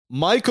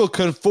Michael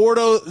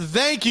Conforto,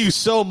 thank you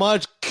so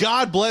much.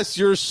 God bless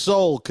your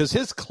soul, because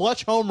his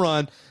clutch home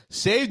run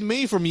saved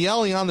me from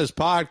yelling on this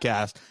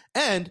podcast,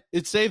 and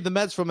it saved the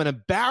Mets from an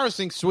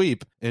embarrassing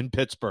sweep in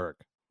Pittsburgh.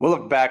 We'll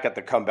look back at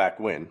the comeback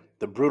win,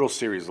 the brutal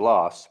series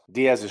loss,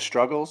 Diaz's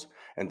struggles,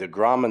 and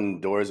DeGrom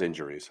and Lindor's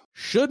injuries.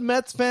 Should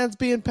Mets fans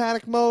be in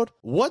panic mode?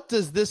 What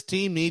does this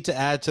team need to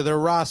add to their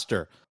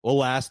roster?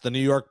 We'll ask the New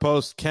York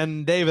Post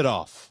Ken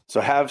Davidoff.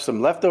 So have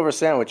some leftover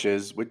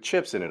sandwiches with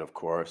chips in it, of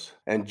course,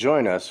 and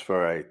join us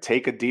for a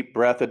Take a Deep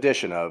Breath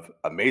edition of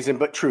Amazing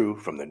But True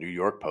from the New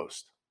York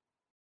Post.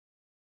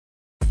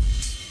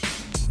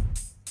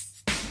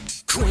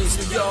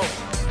 Queens, New York.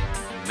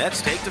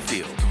 Mets take the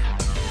field.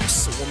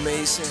 So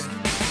amazing.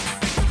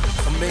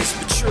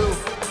 Amazing but true.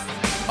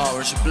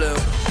 Orange and blue.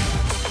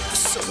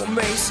 So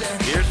amazing.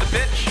 Here's the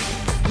pitch.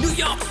 New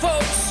York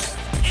Post.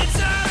 It's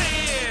out of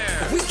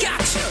here. We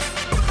got you.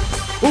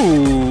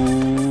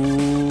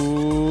 Ooh,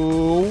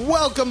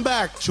 welcome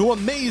back to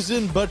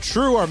Amazing But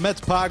True, our Mets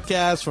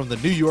podcast from the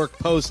New York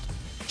Post.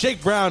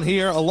 Jake Brown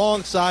here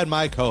alongside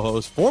my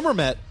co-host, former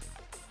Met,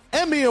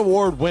 Emmy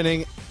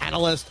Award-winning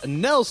analyst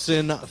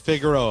Nelson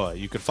Figueroa.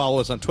 You can follow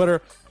us on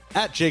Twitter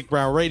at Jake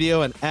Brown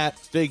Radio and at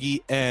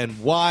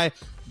FiggyNY.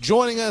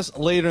 Joining us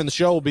later in the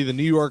show will be the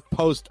New York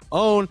Post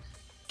own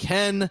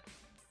Ken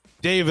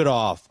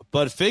Davidoff.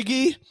 But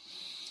Figgy,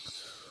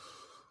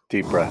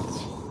 Deep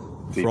breaths.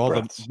 Deep for all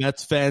breaths. the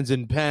Mets fans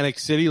in Panic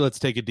City, let's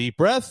take a deep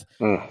breath.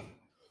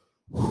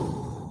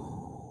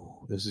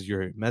 This is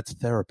your Mets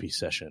therapy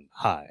session.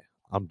 Hi,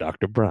 I'm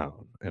Dr.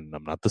 Brown, and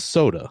I'm not the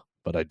soda,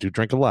 but I do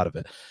drink a lot of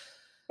it.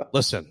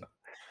 Listen,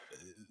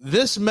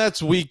 this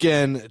Mets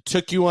weekend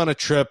took you on a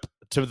trip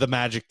to the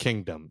Magic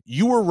Kingdom.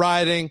 You were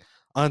riding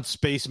on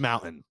Space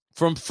Mountain.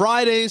 From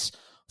Friday's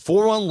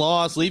 4-1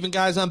 loss, leaving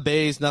guys on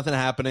base, nothing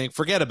happening.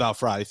 Forget about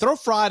Friday. Throw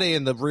Friday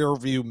in the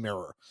rearview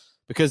mirror,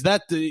 because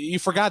that you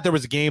forgot there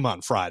was a game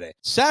on Friday.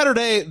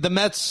 Saturday, the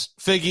Mets,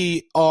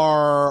 Figgy,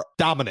 are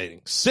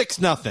dominating.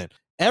 6-0.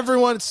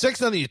 Everyone,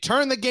 6-0. You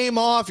turn the game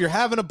off. You're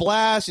having a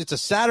blast. It's a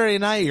Saturday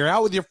night. You're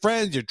out with your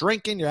friends. You're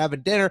drinking. You're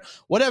having dinner.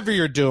 Whatever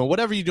you're doing,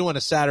 whatever you do on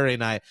a Saturday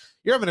night,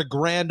 you're having a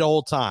grand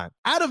old time.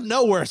 Out of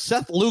nowhere,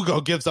 Seth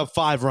Lugo gives up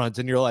 5 runs,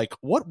 and you're like,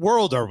 what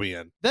world are we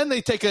in? Then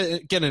they get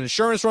an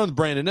insurance run.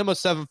 Brandon Nimmo,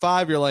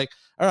 7-5. You're like,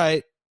 all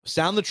right,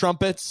 sound the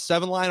trumpets.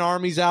 7-line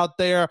armies out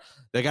there.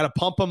 They got to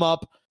pump them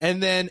up.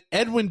 And then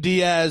Edwin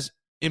Diaz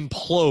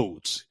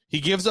implodes. He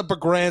gives up a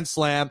grand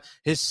slam,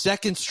 his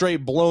second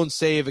straight blown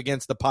save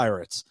against the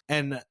Pirates.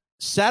 And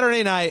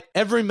Saturday night,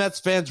 every Mets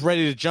fan's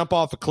ready to jump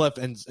off a cliff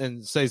and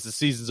says the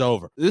season's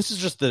over. This is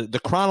just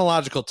the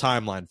chronological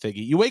timeline,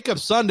 Figgy. You wake up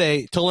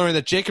Sunday to learn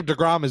that Jacob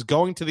deGrom is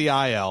going to the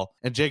IL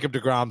and Jacob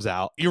deGrom's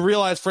out. You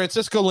realize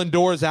Francisco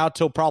Lindor is out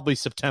till probably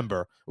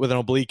September with an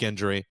oblique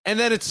injury. And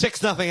then it's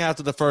 6-0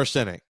 after the first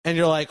inning. And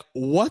you're like,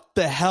 what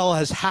the hell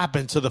has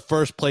happened to the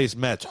first place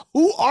Mets?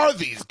 Who are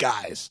these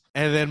guys?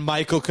 And then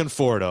Michael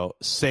Conforto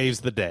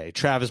saves the day.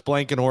 Travis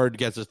Blankenhorn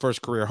gets his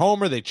first career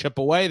homer. They chip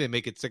away. They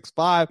make it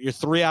 6-5. You're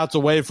 3 outs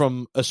away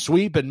from a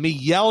sweep, and me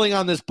yelling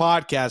on this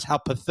podcast how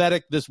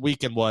pathetic this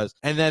weekend was.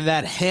 And then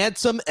that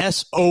handsome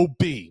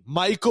SOB,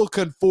 Michael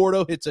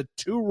Conforto, hits a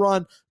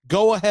 2-run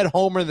go-ahead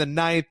homer in the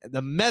 9th.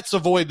 The Mets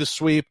avoid the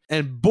sweep,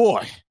 and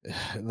boy,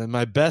 in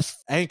my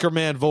best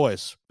anchorman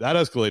voice, that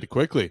escalated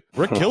quickly.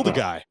 Rick killed the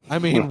guy. I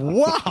mean,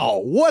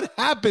 wow, what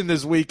happened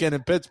this weekend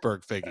in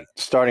Pittsburgh, Figgy?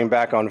 Starting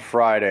back on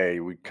Friday,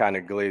 we kind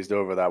of glazed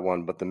over that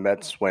one, but the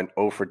Mets went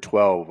 0 for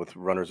 12 with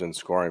runners in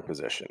scoring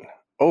position.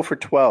 0 for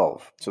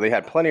 12. So they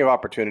had plenty of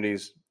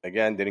opportunities.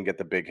 Again, didn't get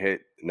the big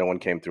hit. No one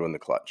came through in the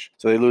clutch.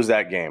 So they lose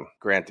that game.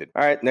 Granted.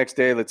 All right, next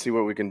day, let's see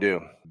what we can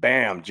do.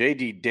 Bam,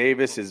 J.D.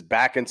 Davis is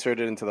back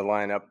inserted into the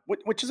lineup,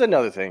 which is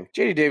another thing.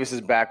 J.D. Davis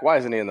is back. Why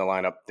isn't he in the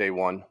lineup day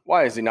one?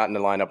 Why is he not in the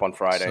lineup on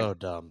Friday? So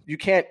dumb. You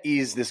can't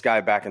ease this guy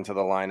back into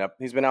the lineup.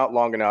 He's been out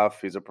long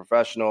enough. He's a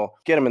professional.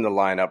 Get him in the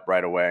lineup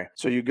right away.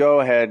 So you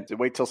go ahead,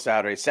 wait till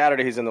Saturday.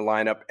 Saturday, he's in the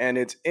lineup, and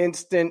it's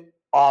instant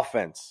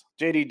offense.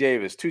 J.D.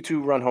 Davis,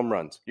 2-2 run home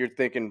runs. You're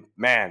thinking,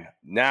 man,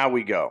 now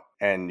we go.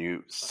 And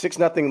you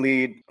 6-0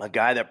 lead, a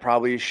guy that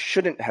probably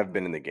shouldn't have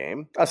been in the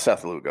game,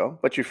 Seth Lugo.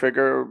 But you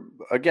figure,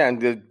 again,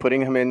 they're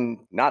putting him in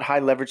not high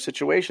leverage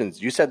situations.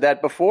 You said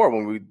that before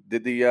when we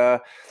did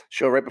the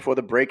show right before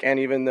the break and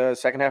even the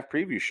second half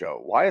preview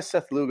show. Why is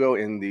Seth Lugo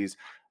in these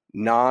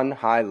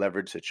non-high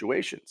leverage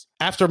situations?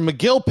 After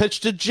McGill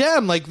pitched a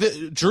gem, like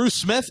Drew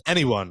Smith,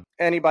 anyone.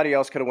 Anybody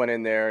else could have went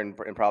in there and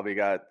probably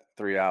got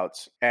 3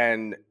 outs.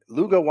 And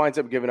Lugo winds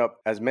up giving up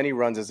as many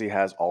runs as he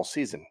has all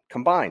season.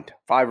 Combined,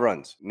 5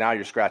 runs. Now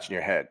you're scratching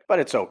your head. But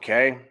it's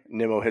okay.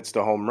 Nimmo hits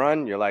the home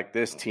run. You're like,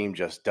 this team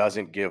just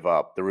doesn't give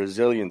up. The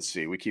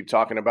resiliency we keep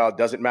talking about,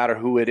 doesn't matter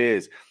who it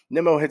is.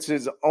 Nimmo hits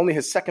only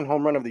his second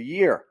home run of the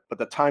year, but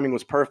the timing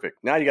was perfect.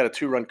 Now you got a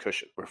 2-run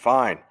cushion. We're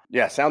fine.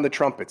 Yeah, sound the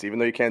trumpets, even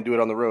though you can't do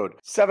it on the road.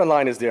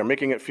 7-line is there,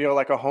 making it feel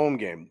like a home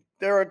game.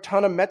 There are a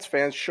ton of Mets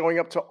fans showing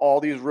up to all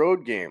these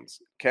road games,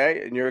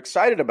 okay? And you're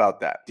excited about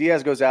that.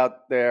 Diaz goes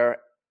out there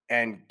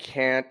and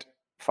can't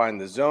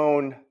find the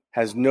zone.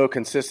 has no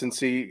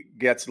consistency,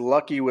 gets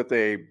lucky with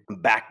a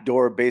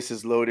backdoor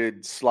bases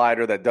loaded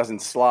slider that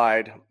doesn't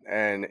slide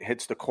and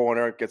hits the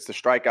corner, gets the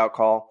strikeout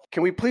call.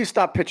 Can we please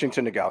stop pitching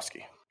to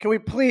Nogowski? Can we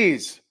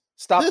please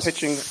stop this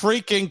pitching?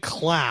 Freaking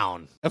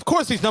clown. Of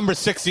course he's number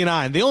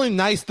 69. The only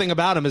nice thing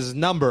about him is his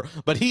number,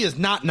 but he is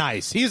not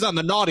nice. He's on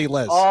the naughty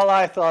list. All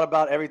I thought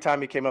about every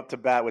time he came up to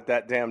bat with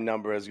that damn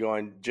number is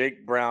going,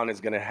 Jake Brown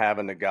is going to have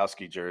a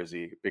Nogowski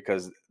jersey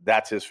because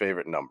that's his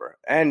favorite number.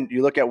 And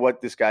you look at what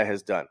this guy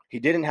has done. He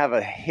didn't have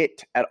a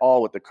hit at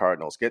all with the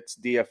Cardinals. Gets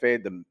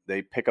DFA'd.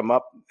 They pick him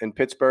up in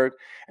Pittsburgh,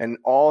 and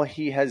all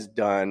he has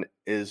done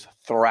is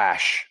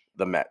thrash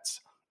the Mets.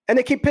 And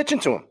they keep pitching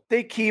to him.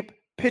 They keep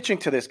pitching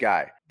to this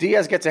guy.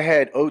 Diaz gets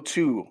ahead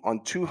 0-2 on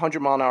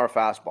 200-mile-an-hour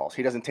fastballs.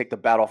 He doesn't take the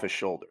bat off his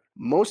shoulder.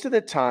 Most of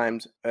the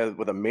times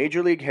with a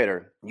major league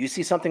hitter, you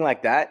see something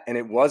like that, and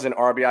it was an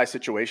RBI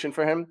situation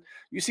for him.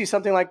 You see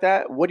something like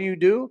that, what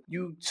do?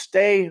 You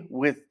stay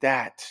with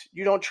that.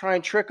 You don't try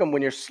and trick him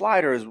when your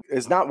slider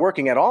is not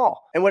working at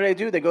all. And what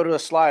do? They go to a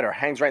slider,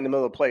 hangs right in the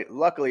middle of the plate.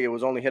 Luckily, it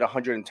was only hit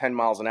 110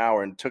 miles an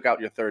hour and took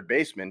out your third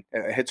baseman.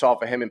 It hits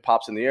off of him and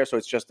pops in the air, so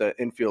it's just an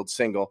infield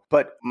single.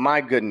 But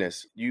my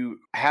goodness, you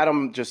had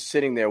him just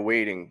sitting there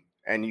waiting.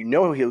 And you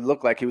know he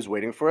looked like he was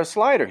waiting for a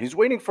slider. He's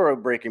waiting for a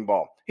breaking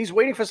ball. He's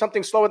waiting for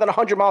something slower than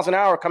 100 miles an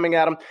hour coming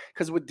at him.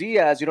 Because with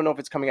Diaz, you don't know if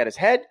it's coming at his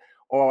head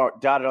or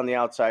dotted on the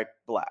outside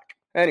black.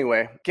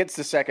 Anyway, gets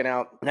the second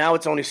out. Now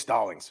it's only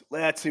Stallings.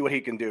 Let's see what he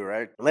can do,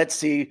 right? Let's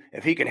see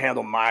if he can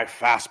handle my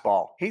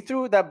fastball. He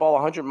threw that ball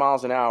 100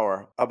 miles an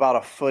hour about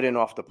a foot in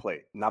off the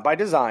plate. Not by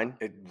design.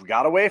 It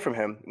got away from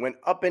him, went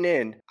up and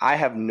in. I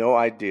have no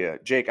idea.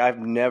 Jake, I've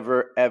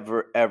never,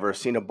 ever, ever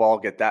seen a ball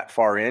get that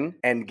far in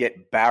and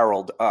get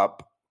barreled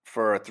up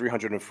for a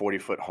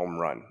 340-foot home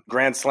run.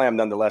 Grand slam,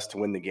 nonetheless, to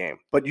win the game.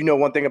 But you know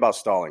one thing about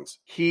Stallings.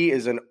 He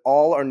is an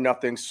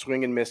all-or-nothing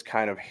swing-and-miss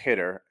kind of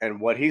hitter, and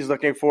what he's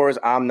looking for is,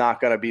 I'm not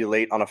going to be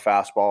late on a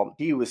fastball.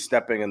 He was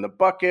stepping in the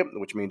bucket,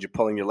 which means you're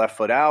pulling your left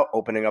foot out,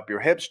 opening up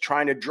your hips,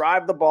 trying to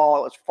drive the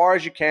ball as far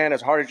as you can,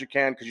 as hard as you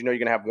can, because you know you're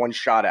going to have one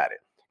shot at it.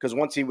 Because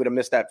once he would have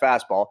missed that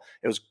fastball,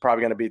 it was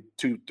probably going to be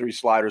 2-3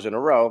 sliders in a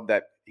row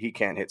that he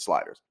can't hit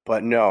sliders.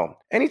 But no,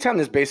 anytime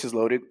this base is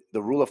loaded,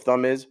 the rule of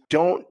thumb is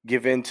don't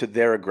give in to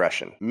their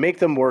aggression. Make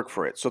them work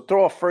for it. So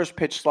throw a first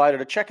pitch slider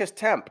to check his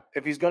temp.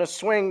 If he's going to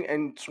swing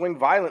and swing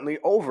violently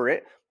over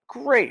it,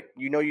 great.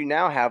 You know you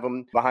now have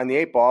him behind the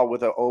 8 ball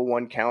with a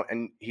 0-1 count,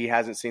 and he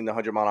hasn't seen the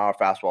 100-mile-an-hour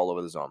fastball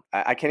over the zone.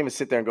 I can't even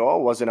sit there and go,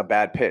 it wasn't a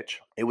bad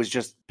pitch. It was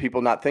just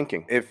people not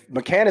thinking. If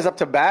McCann is up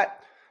to bat,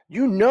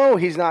 you know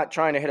he's not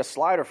trying to hit a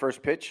slider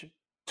first pitch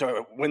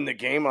to win the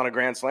game on a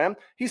grand slam.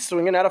 He's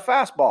swinging at a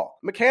fastball.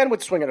 McCann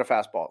would swing at a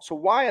fastball. So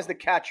why, as the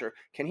catcher,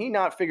 can he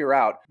not figure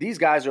out these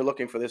guys are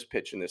looking for this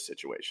pitch in this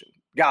situation?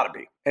 Gotta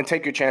be. And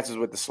take your chances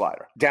with the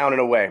slider. Down and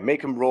away.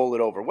 Make him roll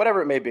it over.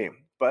 Whatever it may be.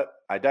 But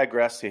I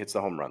digress. He hits the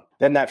home run.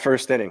 Then that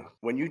first inning,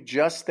 when you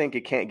just think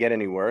it can't get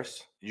any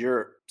worse,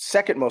 your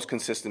second most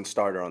consistent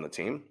starter on the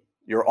team,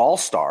 your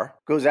all-star,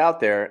 goes out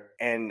there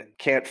and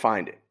can't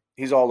find it.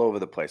 He's all over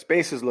the place.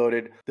 Bases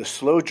loaded, the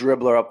slow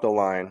dribbler up the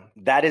line.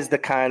 That is the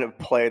kind of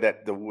play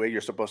that the way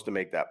you're supposed to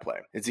make that play.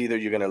 It's either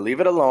you're going to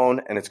leave it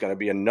alone and it's going to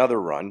be another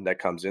run that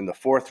comes in, the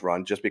fourth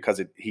run, just because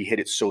he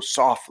hit it so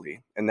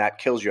softly, and that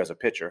kills you as a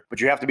pitcher.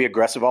 But you have to be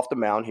aggressive off the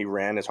mound. He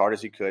ran as hard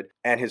as he could,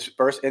 and his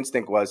first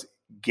instinct was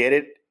get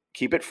it,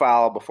 keep it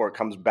foul before it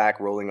comes back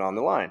rolling on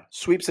the line.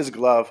 Sweeps his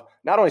glove,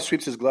 not only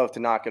sweeps his glove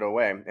to knock it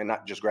away and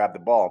not just grab the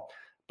ball,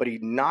 but he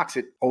knocks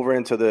it over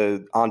into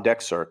the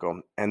on-deck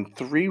circle, and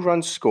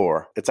 3-run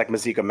score. It's like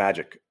Mazika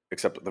magic,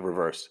 except the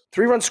reverse.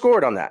 3 runs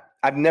scored on that.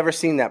 I've never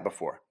seen that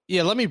before.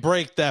 Yeah, let me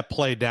break that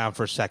play down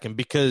for a second,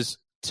 because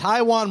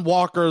Taijuan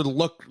Walker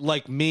looked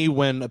like me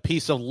when a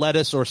piece of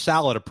lettuce or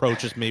salad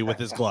approaches me with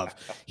his glove.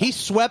 He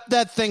swept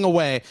that thing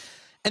away.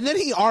 And then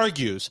he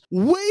argues,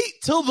 wait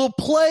till the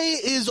play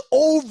is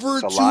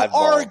over to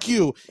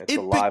argue. It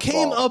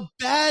became a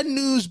bad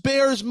news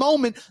Bears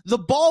moment. The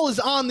ball is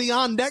on the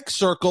on-deck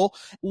circle.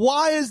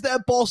 Why is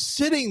that ball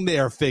sitting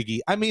there, Figgy?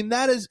 I mean,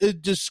 that is a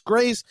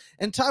disgrace.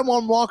 And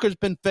Taijuan Walker's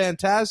been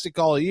fantastic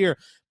all year.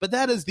 But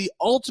that is the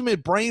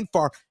ultimate brain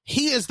fart.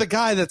 He is the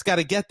guy that's got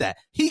to get that.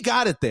 He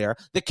got it there.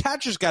 The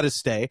catcher's got to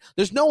stay.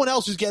 There's no one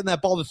else who's getting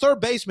that ball. The third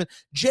baseman,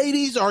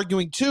 JD's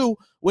arguing too,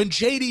 when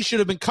JD should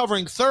have been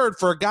covering third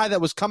for a guy that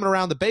was coming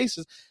around the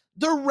bases.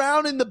 They're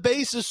rounding the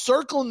bases,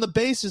 circling the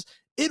bases.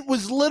 It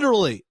was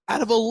literally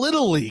out of a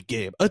Little League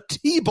game, a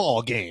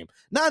T-ball game,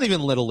 not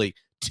even Little League.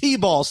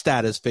 T-ball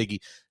status, Figgy.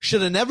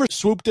 Should have never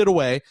swooped it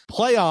away,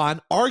 play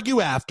on,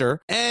 argue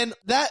after, and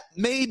that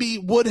maybe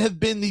would have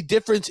been the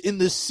difference in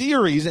the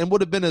series and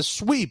would have been a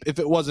sweep if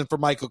it wasn't for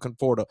Michael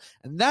Conforto.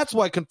 And that's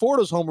why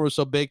Conforto's homer was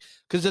so big,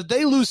 because if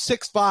they lose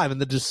 6-5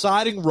 and the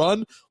deciding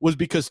run was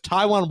because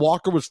Taijuan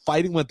Walker was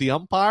fighting with the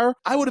umpire,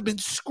 I would have been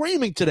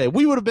screaming today.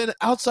 We would have been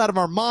outside of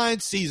our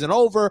minds, season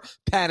over,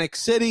 panic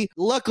city.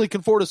 Luckily,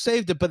 Conforto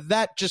saved it, but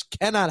that just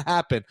cannot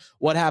happen,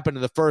 what happened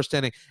in the first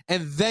inning.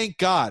 And thank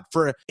God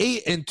for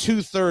 8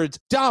 2/3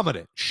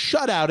 dominant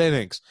shutout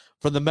innings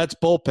from the Mets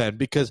bullpen,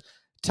 because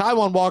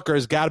Taijuan Walker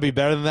has got to be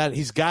better than that.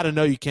 He's got to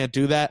know you can't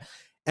do that.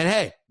 And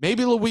hey,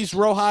 maybe Luis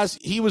Rojas,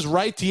 he was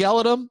right to yell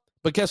at him.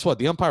 But guess what?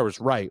 The umpire was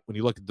right when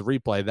you look at the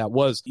replay. That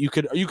was you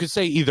could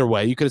say either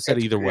way. You could have said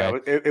either way.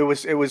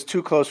 It was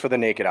too close for the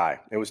naked eye.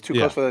 It was too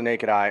close for the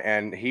naked eye,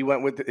 and he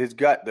went with his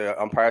gut.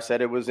 The umpire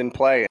said it was in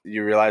play.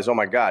 You realize, oh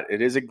my God,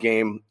 it is a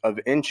game of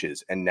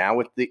inches. And now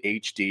with the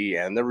HD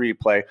and the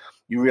replay,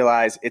 you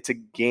realize it's a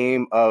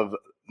game of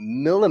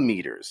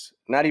millimeters,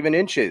 not even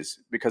inches,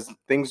 because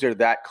things are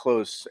that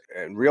close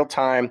in real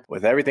time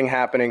with everything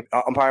happening.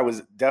 Umpire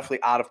was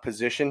definitely out of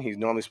position. He's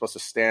normally supposed to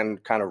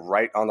stand kind of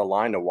right on the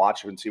line to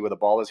watch and see where the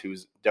ball is. He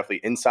was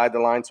definitely inside the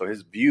line, so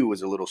his view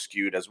was a little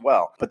skewed as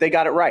well. But they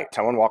got it right.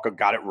 Taijuan Walker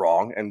got it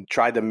wrong and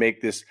tried to make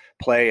this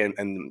play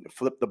and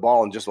flip the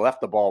ball and just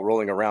left the ball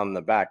rolling around in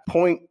the back.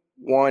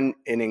 0.1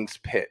 innings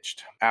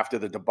pitched after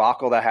the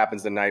debacle that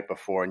happens the night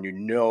before, and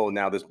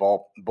now this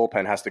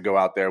bullpen has to go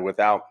out there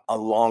without a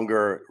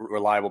longer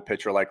reliable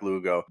pitcher like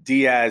Lugo.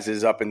 Diaz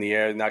is up in the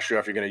air, not sure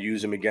if you're going to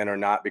use him again or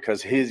not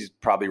because he's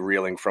probably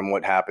reeling from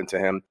what happened to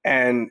him.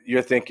 And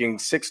you're thinking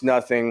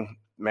 6-0,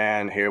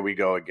 man, here we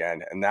go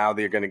again. And now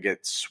they're going to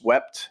get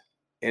swept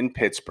in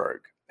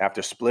Pittsburgh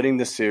after splitting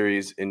the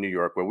series in New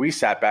York, where we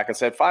sat back and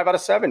said 5 out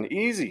of 7,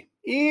 easy.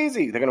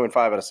 They're going to win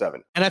 5 out of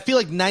 7. And I feel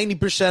like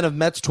 90% of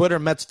Mets Twitter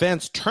and Mets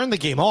fans turned the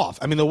game off.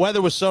 I mean, the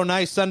weather was so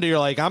nice Sunday. You're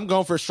like, I'm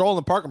going for a stroll in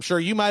the park. I'm sure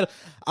you might.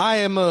 I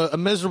am a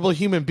miserable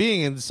human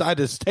being and decided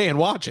to stay and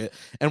watch it,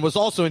 and was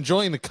also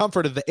enjoying the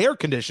comfort of the air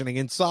conditioning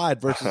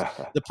inside versus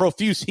the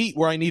profuse heat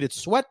where I needed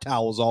sweat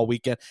towels all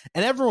weekend.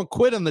 And everyone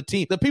quit on the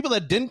team. The people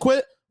that didn't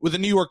quit were the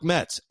New York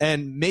Mets,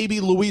 and maybe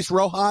Luis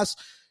Rojas.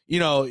 You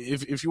know,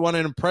 if you want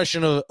an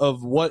impression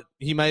of what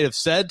he might have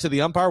said to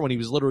the umpire when he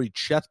was literally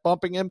chest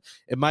bumping him,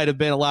 it might have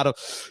been a lot of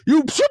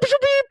you beep,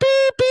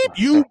 beep, beep,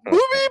 you beep,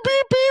 beep,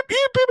 beep,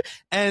 beep, beep.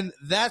 And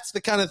that's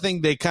the kind of thing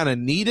they kind of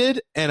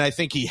needed, and I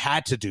think he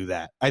had to do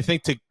that. I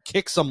think to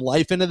kick some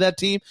life into that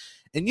team.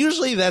 And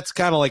usually that's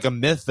kind of like a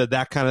myth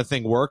that kind of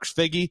thing works,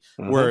 Figgy,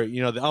 where,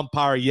 you know, the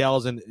umpire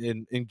yells and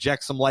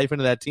injects some life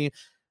into that team.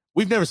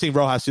 We've never seen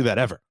Rojas do that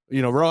ever.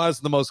 You know,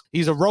 Rojas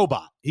he's a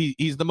robot.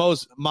 He's the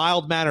most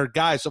mild-mannered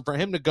guy. So for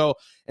him to go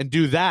and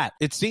do that,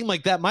 it seemed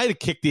like that might have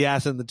kicked the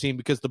ass in the team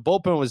because the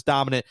bullpen was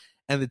dominant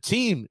and the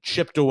team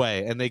chipped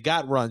away and they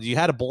got runs. You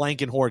had a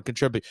Blankenhorn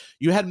contribute.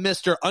 You had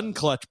Mr.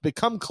 Unclutch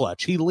become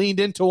clutch. He leaned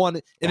into one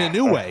in a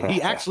new way.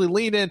 He actually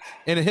leaned in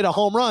and hit a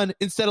home run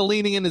instead of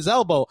leaning in his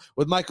elbow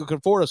with Michael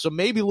Conforto. So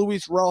maybe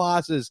Luis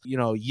Rojas's,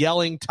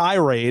 yelling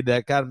tirade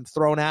that got him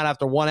thrown out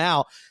after 1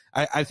 out,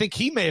 I think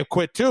he may have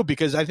quit too,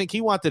 because I think he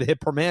wanted to hit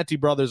Permanente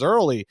brothers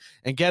early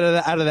and get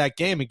it out of that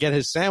game and get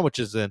his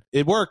sandwiches in.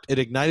 It worked. It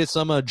ignited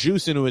some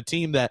juice into a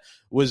team that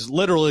was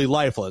literally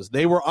lifeless.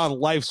 They were on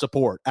life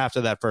support after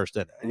that first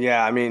inning.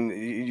 Yeah, I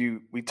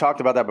mean, we talked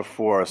about that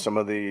before. Some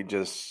of the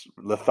just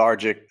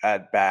lethargic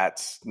at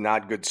bats,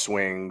 not good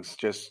swings,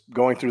 just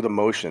going through the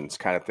motions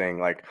kind of thing.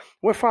 Like,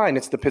 we're fine.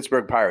 It's the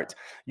Pittsburgh Pirates.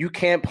 You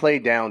can't play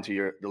down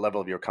to the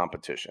level of your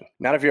competition.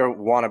 Not if you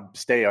want to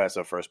stay as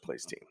a first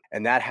place team.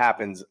 And that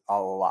happens a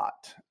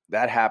lot.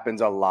 That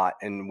happens a lot,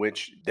 in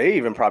which they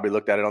even probably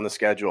looked at it on the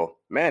schedule.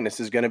 Man, this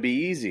is going to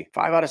be easy.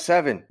 5 out of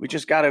 7. We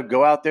just got to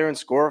go out there and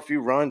score a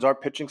few runs. Our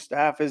pitching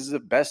staff is the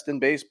best in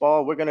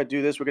baseball. We're going to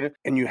do this.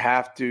 And you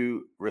have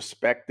to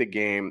respect the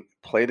game,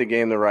 play the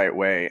game the right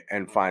way,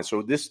 and fine.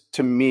 So this,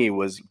 to me,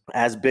 was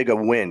as big a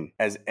win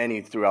as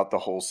any throughout the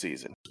whole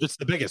season. It's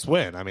the biggest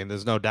win. I mean,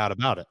 there's no doubt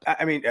about it.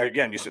 I mean,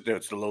 again, you said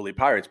it's the lowly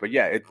Pirates, but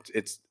yeah,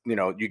 it's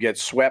you get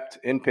swept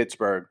in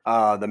Pittsburgh.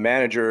 The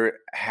manager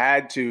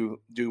had to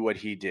do what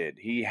he did.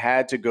 He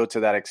had to go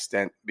to that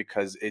extent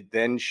because it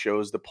then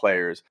shows the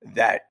players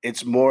that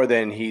it's more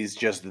than he's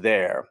just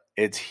there.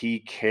 It's he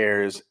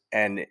cares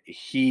and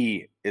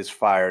he is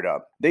fired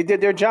up. They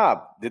did their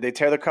job. Did they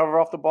tear the cover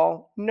off the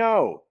ball?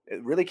 No.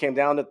 It really came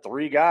down to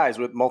 3 guys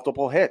with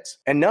multiple hits.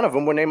 And none of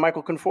them were named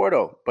Michael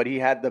Conforto, but he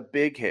had the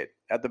big hit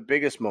at the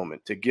biggest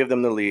moment to give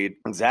them the lead.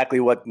 Exactly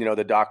what,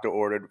 the doctor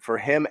ordered for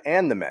him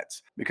and the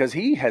Mets, because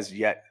he has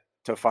yet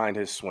to find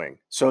his swing.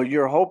 So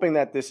you're hoping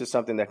that this is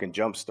something that can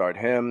jumpstart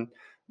him.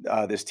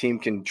 This team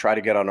can try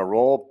to get on a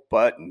roll,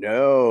 but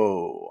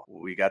no,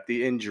 we got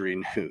the injury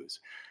news.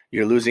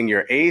 You're losing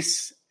your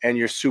ace and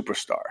your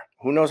superstar.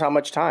 Who knows how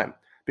much time?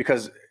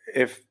 Because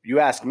if you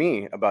ask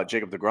me about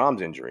Jacob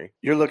deGrom's injury,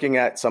 you're looking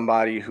at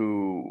somebody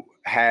who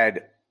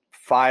had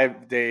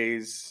 5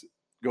 days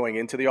going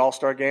into the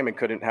All-Star game and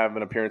couldn't have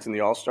an appearance in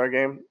the All-Star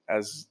game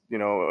as,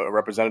 a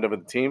representative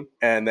of the team.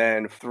 And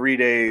then 4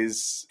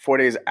 days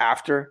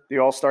after the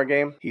All-Star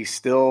game, he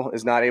still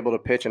is not able to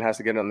pitch and has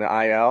to get on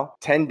the IL.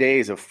 10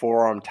 days of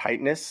forearm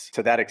tightness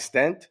to that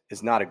extent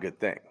is not a good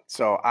thing.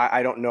 So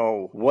I don't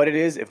know what it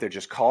is, if they're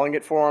just calling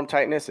it forearm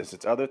tightness, if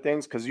it's other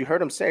things, because you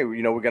heard him say,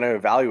 we're going to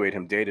evaluate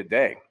him day to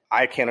day.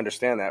 I can't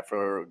understand that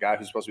for a guy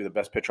who's supposed to be the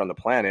best pitcher on the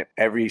planet.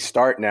 Every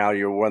start now,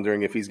 you're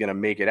wondering if he's going to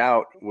make it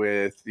out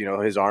with,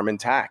 his arm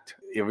intact,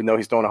 even though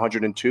he's throwing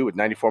 102 with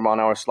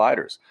 94-mile-an-hour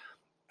sliders.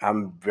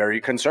 I'm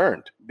very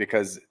concerned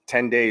because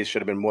 10 days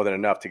should have been more than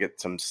enough to get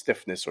some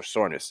stiffness or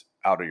soreness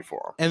out of your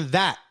forearm. And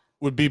that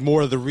would be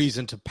more the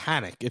reason to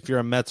panic if you're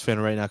a Mets fan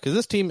right now, because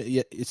this team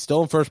is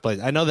still in first place.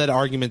 I know that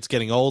argument's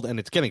getting old and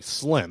it's getting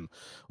slim.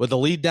 With the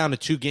lead down to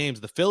 2 games,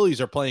 the Phillies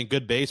are playing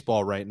good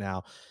baseball right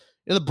now.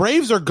 And the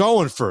Braves are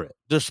going for it.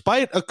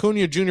 Despite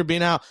Acuna Jr.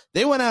 being out,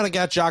 they went out and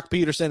got Jock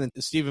Peterson and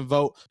Stephen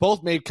Vogt.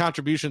 Both made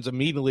contributions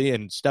immediately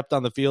and stepped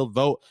on the field.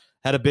 Vogt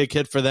had a big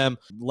hit for them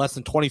less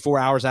than 24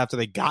 hours after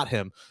they got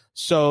him.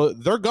 So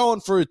they're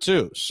going for it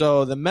too.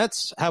 So the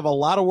Mets have a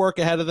lot of work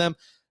ahead of them.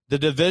 The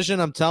division,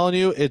 I'm telling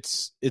you,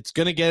 it's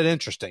going to get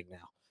interesting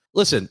now.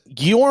 Listen,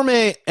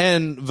 Guillorme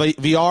and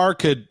VR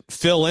could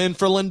fill in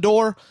for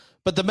Lindor,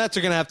 but the Mets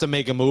are going to have to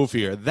make a move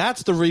here.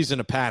 That's the reason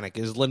to panic,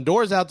 is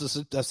Lindor's out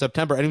to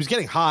September, and he was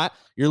getting hot.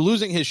 You're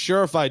losing his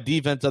surefire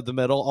defense up the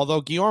middle,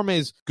 although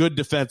Guillorme's good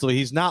defensively.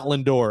 He's not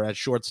Lindor at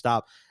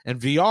shortstop. And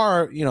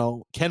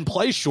VR, can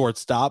play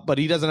shortstop, but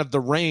he doesn't have the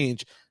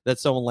range that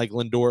someone like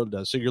Lindor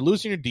does. So you're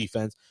losing your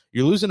defense.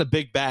 You're losing a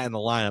big bat in the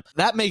lineup.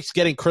 That makes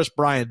getting Chris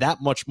Bryant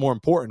that much more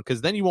important,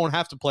 because then you won't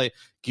have to play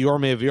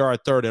Guillorme and VR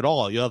at third at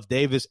all. You'll have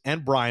Davis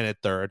and Bryant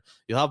at third.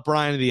 You'll have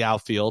Bryant in the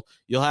outfield.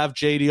 You'll have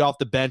JD off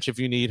the bench if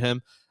you need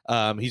him.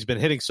 He's been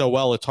hitting so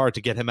well, it's hard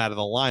to get him out of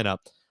the lineup,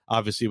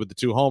 obviously, with the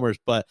 2 homers.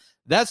 But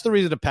that's the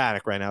reason to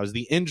panic right now, is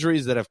the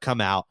injuries that have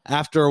come out.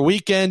 After a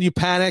weekend, you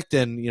panicked,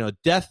 and,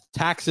 death,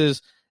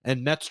 taxes,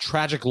 and Mets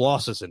tragic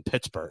losses in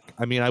Pittsburgh.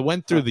 I mean, I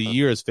went through the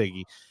years,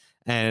 Figgy,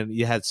 and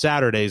you had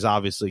Saturdays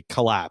obviously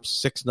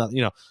collapse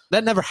 6-0.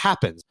 That never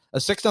happens. A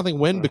 6-0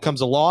 win becomes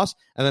a loss,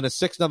 and then a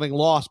 6-0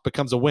 loss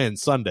becomes a win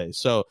Sunday.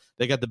 So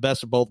they got the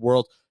best of both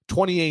worlds.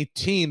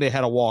 2018, they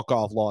had a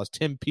walk-off loss.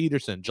 Tim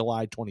Peterson,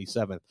 July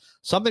 27th.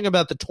 Something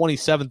about the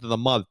 27th of the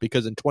month,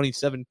 because in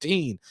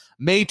 2017,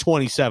 May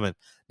 27th,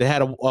 they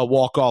had a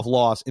walk-off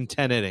loss in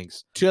 10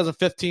 innings.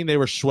 2015, they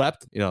were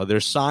swept.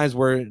 There's signs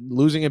where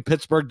losing in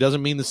Pittsburgh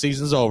doesn't mean the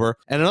season's over.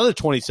 And another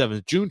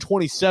 27th, June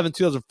 27th,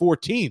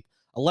 2014,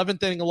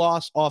 11th inning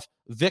loss off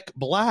Vic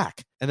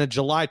Black. And then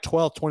July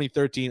 12th,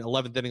 2013,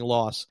 11th inning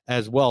loss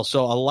as well.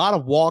 So a lot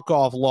of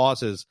walk-off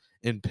losses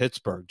in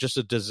Pittsburgh. Just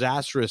a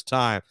disastrous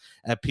time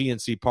at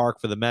PNC Park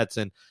for the Mets.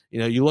 And,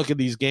 you look at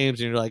these games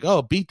and you're like,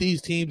 oh, beat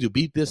these teams, you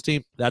beat this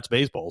team. That's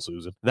baseball,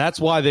 Susan. That's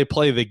why they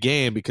play the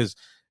game, because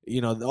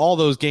all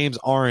those games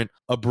aren't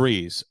a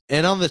breeze.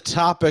 And on the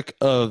topic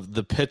of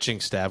the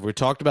pitching staff, we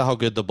talked about how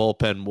good the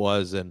bullpen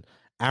was, and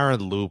Aaron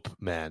Loup,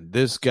 man,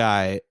 this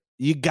guy,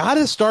 you got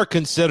to start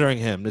considering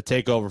him to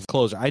take over for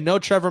closer. I know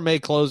Trevor May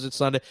closed it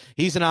Sunday.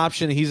 He's an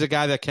option. He's a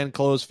guy that can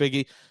close,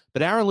 Figgy.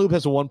 But Aaron Loup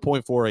has a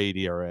 1.48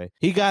 ERA.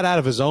 He got out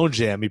of his own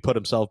jam. He put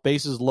himself,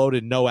 bases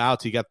loaded, no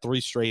outs. He got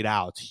 3 straight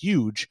outs.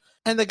 Huge.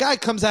 And the guy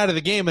comes out of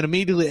the game and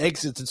immediately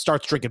exits and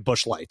starts drinking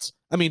Busch Lights.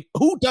 I mean,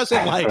 who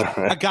doesn't like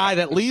a guy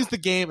that leaves the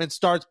game and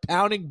starts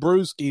pounding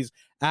brewskis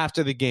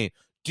after the game?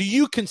 Do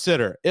you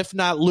consider, if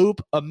not Loup,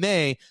 a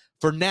May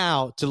for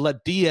now to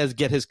let Diaz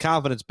get his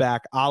confidence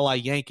back, a la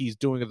Yankees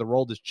doing the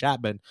role as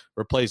Chapman,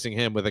 replacing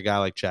him with a guy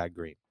like Chad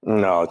Green?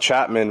 No,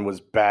 Chapman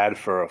was bad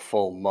for a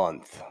full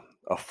month.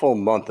 A full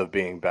month of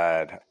being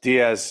bad.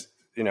 Diaz,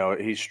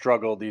 he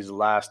struggled these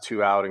last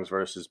 2 outings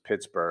versus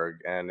Pittsburgh,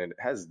 and it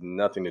has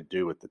nothing to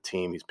do with the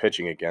team he's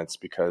pitching against,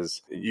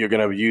 because you're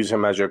going to use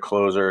him as your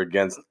closer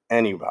against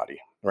anybody,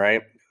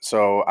 right?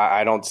 So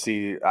I don't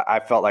see – I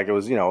felt like it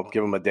was,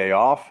 give him a day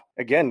off.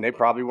 Again, they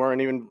probably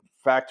weren't even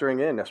factoring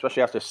in,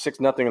 especially after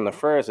 6-0 in the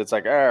first. It's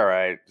like, all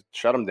right,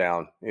 shut him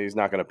down. He's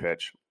not going to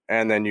pitch.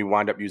 And then you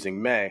wind up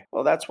using May.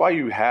 Well, that's why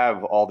you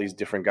have all these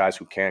different guys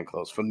who can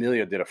close.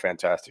 Familia did a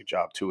fantastic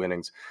job, 2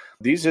 innings.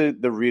 These are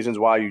the reasons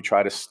why you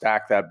try to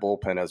stack that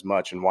bullpen as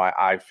much, and why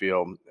I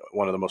feel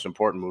one of the most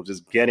important moves is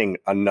getting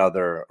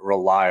another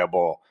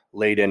reliable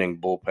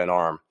late-inning bullpen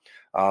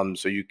arm.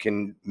 So you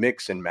can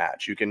mix and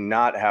match. You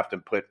cannot have to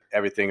put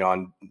everything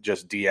on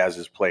just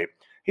Diaz's plate.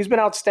 He's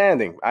been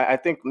outstanding. I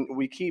think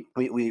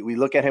we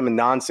look at him in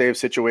non-save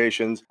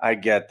situations. I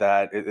get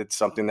that. It's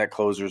something that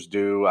closers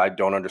do. I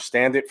don't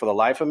understand it for the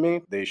life of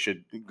me. They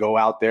should go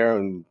out there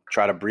and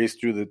try to breeze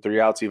through the 3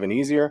 outs even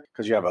easier,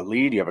 because you have a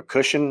lead, you have a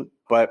cushion.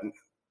 But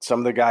some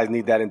of the guys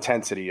need that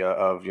intensity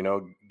of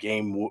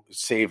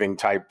game-saving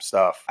type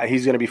stuff.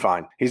 He's going to be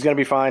fine. He's going to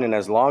be fine. And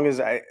as long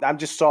as I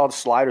just saw the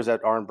sliders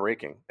that aren't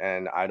breaking,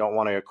 and I don't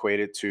want to equate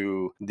it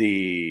to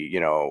the,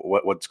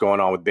 what's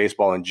going on with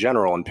baseball in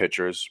general and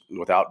pitchers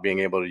without being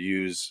able to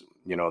use,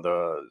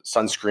 the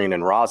sunscreen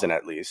and rosin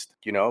at least.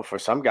 For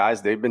some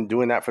guys, they've been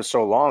doing that for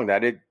so long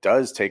that it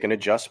does take an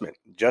adjustment.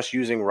 Just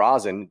using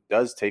rosin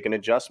does take an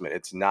adjustment.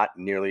 It's not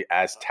nearly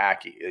as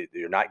tacky.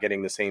 You're not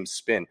getting the same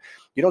spin.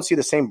 You don't see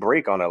the same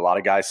break on a lot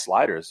of guys'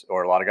 sliders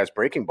or a lot of guys'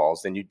 breaking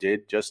balls than you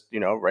did just,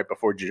 right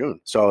before June.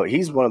 So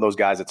he's one of those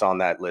guys that's on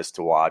that list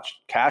to watch.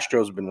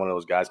 Castro's been one of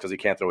those guys because he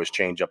can't throw his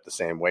changeup the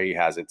same way. He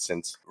hasn't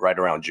since right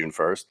around June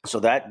 1st. So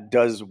that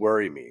does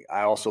worry me.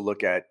 I also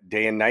look at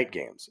day and night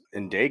games.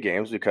 In day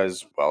games,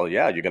 because, well,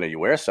 yeah, you're going to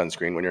wear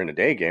sunscreen when you're in a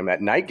day game.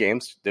 At night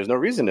games, there's no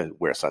reason to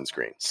wear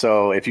sunscreen.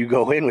 So if you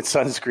go in with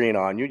sunscreen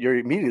on, you're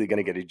immediately going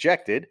to get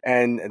ejected.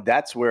 And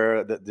that's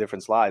where the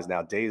difference lies.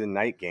 Now, days and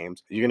night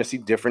games, you're going to see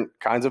different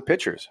kinds of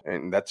pitchers.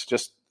 And that's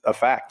just a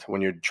fact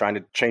when you're trying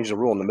to change the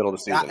rule in the middle of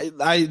the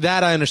season.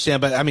 I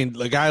understand, but I mean,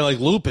 a guy like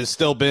Loop has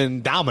still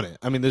been dominant.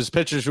 I mean, there's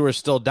pitchers who are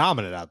still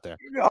dominant out there.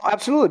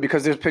 Absolutely,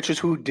 because there's pitchers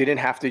who didn't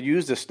have to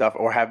use this stuff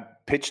or have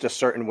pitched a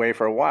certain way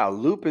for a while.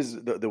 Loop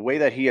is the way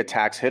that he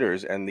attacks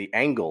hitters and the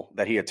angle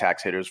that he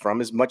attacks hitters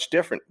from is much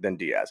different than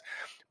Diaz.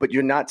 But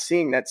you're not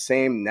seeing that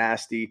same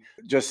nasty,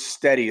 just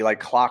steady, like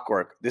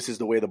clockwork. This is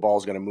the way the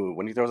ball's going to move.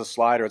 When he throws a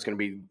slider, it's going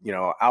to be,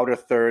 outer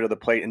third of the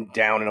plate and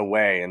down and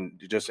away,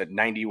 and just at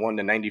 91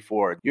 to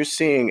 94. You're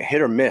seeing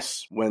hit or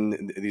miss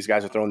when these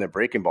guys are throwing their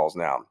breaking balls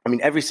now. I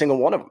mean, every single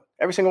one of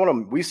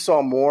them. We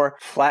saw more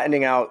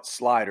flattening out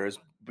sliders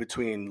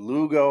between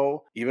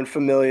Lugo, even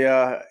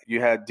Familia,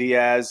 you had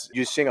Diaz.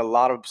 You're seeing a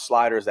lot of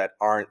sliders that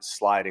aren't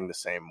sliding the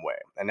same way.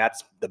 And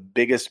that's the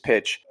biggest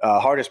pitch,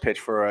 hardest pitch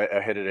for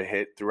a hitter to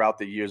hit throughout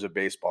the years of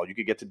baseball. You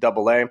could get to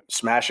AA,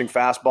 smashing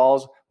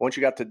fastballs. Once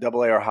you got to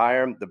AA or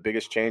higher, the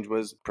biggest change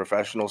was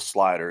professional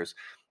sliders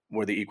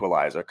were the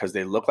equalizer because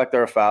they look like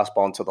they're a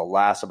fastball until the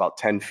last about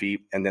 10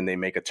 feet, and then they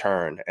make a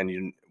turn.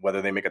 And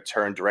whether they make a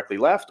turn directly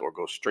left or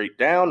go straight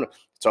down,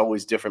 it's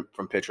always different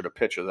from pitcher to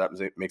pitcher. That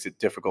makes it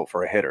difficult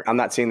for a hitter. I'm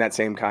not seeing that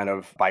same kind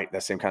of bite,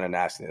 that same kind of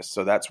nastiness.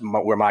 So that's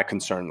where my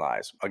concern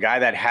lies. A guy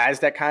that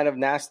has that kind of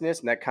nastiness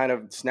and that kind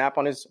of snap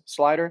on his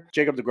slider,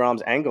 Jacob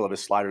deGrom's angle of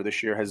his slider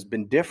this year has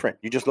been different.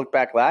 You just look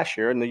back last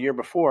year and the year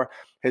before,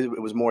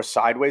 it was more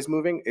sideways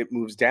moving. It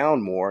moves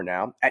down more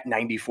now at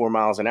 94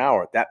 miles an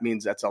hour. That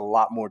means that's a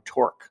lot more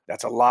torque.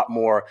 That's a lot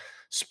more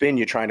spin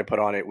you're trying to put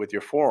on it with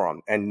your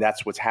forearm. And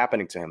that's what's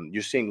happening to him.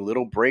 You're seeing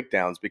little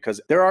breakdowns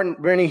because there aren't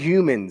many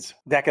humans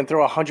that can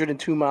throw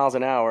 102 miles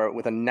an hour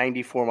with a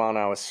 94 mile an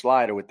hour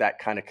slider with that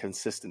kind of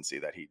consistency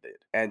that he did.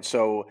 And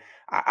so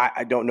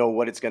I don't know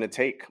what it's going to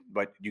take,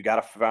 but you got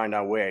to find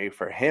a way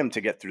for him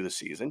to get through the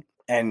season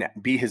and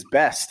be his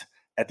best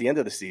at the end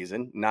of the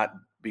season, not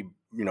be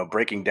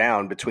breaking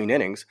down between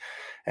innings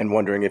and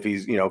wondering if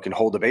he's can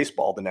hold the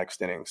baseball the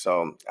next inning.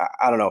 So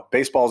I don't know.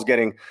 Baseball's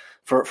getting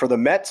for the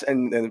Mets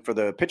and for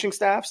the pitching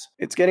staffs,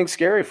 it's getting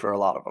scary for a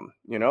lot of them.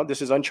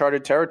 This is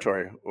uncharted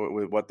territory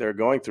with what they're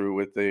going through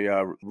with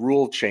the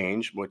rule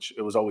change, which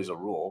it was always a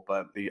rule,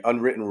 but the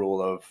unwritten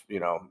rule of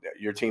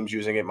your team's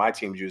using it, my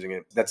team's using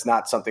it. That's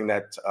not something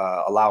that's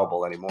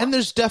allowable anymore. And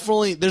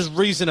there's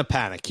reason to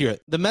panic here.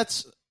 The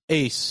Mets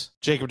ace,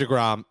 Jacob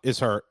deGrom, is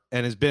hurt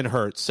and has been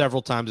hurt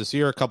several times this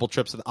year, a couple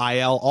trips to the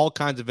IL, all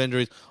kinds of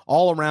injuries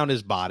all around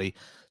his body.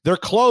 Their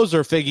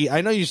closer, Figgy,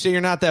 I know you say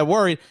you're not that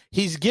worried.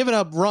 He's given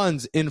up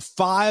runs in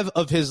 5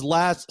 of his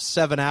last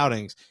 7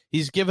 outings.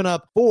 He's given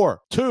up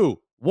 4, 2,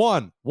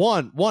 1,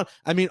 1, 1.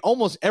 I mean,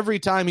 almost every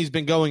time he's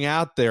been going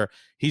out there,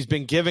 he's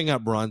been giving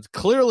up runs.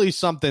 Clearly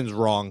something's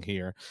wrong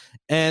here,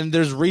 and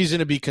there's reason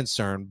to be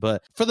concerned.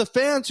 But for the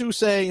fans who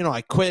say,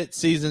 I quit,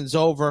 season's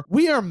over,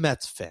 we are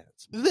Mets fans.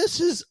 This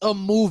is a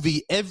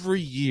movie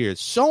every year.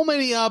 So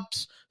many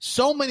ups,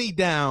 so many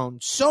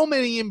downs, so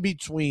many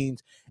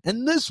in-betweens.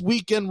 And this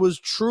weekend was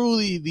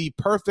truly the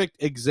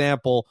perfect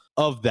example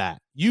of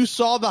that. You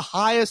saw the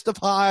highest of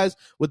highs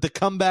with the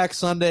comeback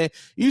Sunday.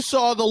 You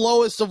saw the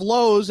lowest of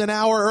lows an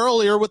hour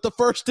earlier with the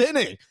first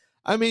inning.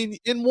 I mean,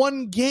 in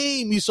one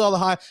game, you saw the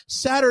high.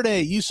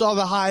 Saturday, you saw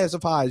the highest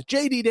of highs.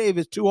 J.D.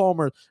 Davis, 2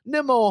 homers.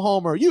 Nimmo, a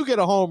homer. You get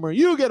a homer.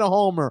 You get a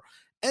homer.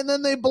 And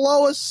then they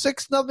blow a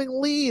 6-0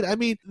 lead. I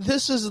mean,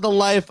 this is the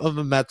life of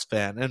a Mets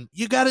fan, and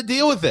you got to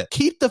deal with it.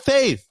 Keep the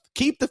faith.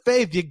 Keep the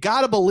faith. You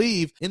got to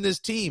believe in this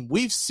team.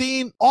 We've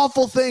seen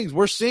awful things.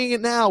 We're seeing it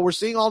now. We're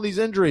seeing all these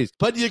injuries,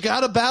 but you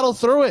got to battle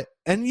through it.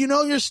 And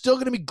you're still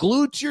going to be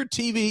glued to your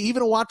TV, even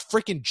to watch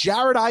freaking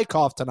Jared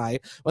Eichhoff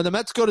tonight when the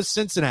Mets go to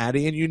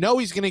Cincinnati, and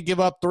he's going to give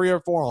up 3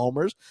 or 4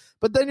 homers.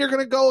 But then you're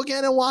going to go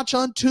again and watch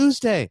on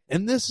Tuesday.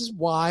 And this is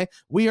why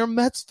we are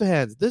Mets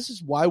fans. This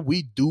is why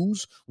we do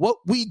what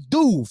we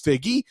do,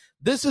 Figgy.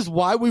 This is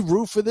why we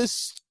root for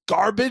this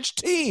garbage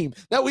team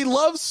that we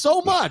love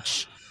so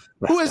much,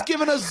 who has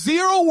given us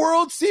 0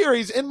 World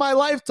Series in my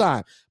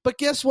lifetime. But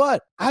guess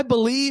what? I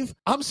believe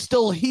I'm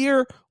still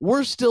here.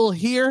 We're still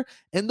here.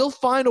 And they'll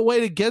find a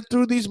way to get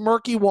through these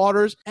murky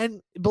waters.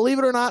 And believe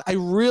it or not, I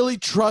really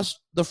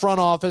trust the front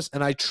office,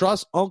 and I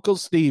trust Uncle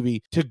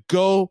Stevie to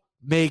go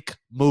make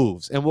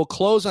moves. And we'll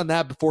close on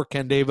that before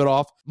Ken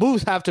Davidoff.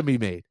 Moves have to be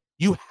made.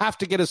 You have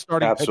to get a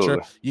starting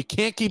pitcher. You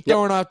can't keep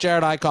throwing off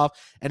Jared Eichhoff.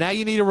 And now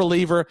you need a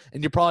reliever,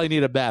 and you probably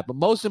need a bat. But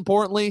most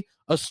importantly,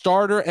 a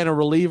starter and a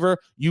reliever.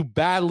 You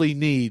badly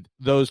need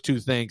those 2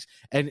 things.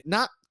 And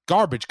not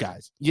garbage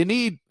guys. You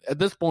need, at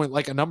this point,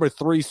 like a number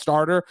 3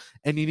 starter,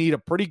 and you need a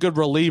pretty good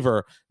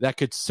reliever that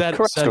could set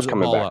Carrasco's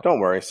coming back. Up. Don't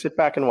worry. Sit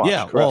back and watch.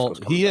 Yeah, well,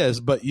 he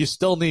is, but you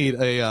still need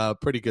a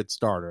pretty good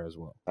starter as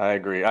well. I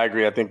agree.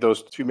 I think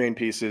those 2 main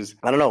pieces,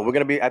 I don't know. I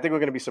think we're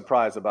going to be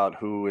surprised about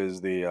who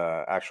is the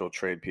actual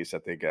trade piece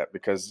that they get,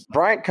 because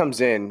Bryant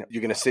comes in,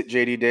 you're going to sit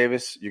J.D.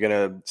 Davis, you're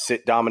going to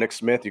sit Dominic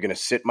Smith, you're going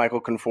to sit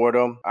Michael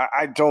Conforto.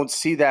 I don't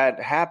see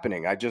that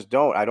happening. I just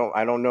don't. I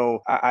don't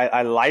know.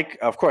 I liked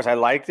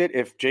it.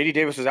 If J.D.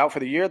 Davis was out for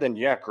the year, then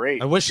yeah,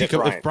 great. I wish he Get could.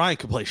 Bryant. If Bryant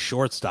could play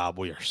shortstop,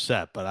 we are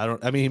set. But I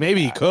don't. I mean,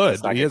 maybe he could.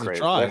 Let's not He get hasn't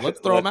crazy. tried. Let's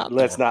throw him out.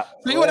 Let's there. not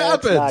See what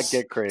happens. Let's not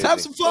get crazy. Let's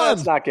have some fun.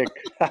 Let's not get.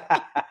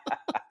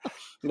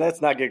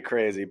 Let's not get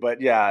crazy. But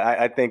yeah,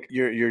 I think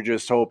you're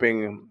just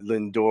hoping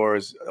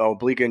Lindor's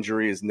oblique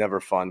injury is never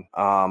fun.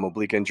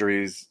 Oblique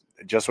injuries,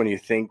 just when you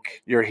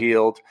think you're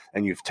healed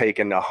and you've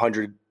taken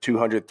 100,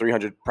 200,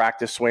 300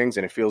 practice swings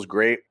and it feels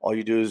great, all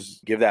you do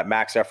is give that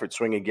max effort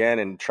swing again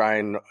and try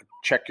and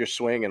check your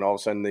swing, and all of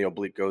a sudden the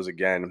oblique goes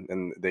again,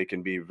 and they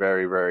can be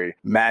very, very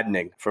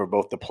maddening for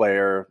both the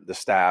player, the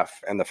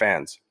staff, and the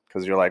fans.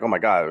 Because you're like, oh my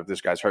God, if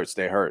this guy's hurt,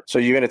 stay hurt. So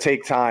you're going to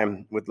take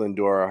time with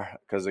Lindor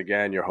because,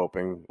 again, you're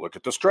hoping, look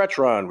at the stretch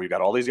run. We got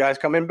all these guys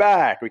coming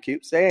back. We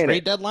keep saying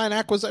Trade deadline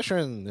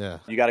acquisition. Yeah.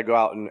 You got to go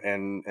out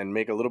and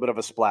make a little bit of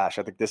a splash.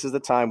 I think this is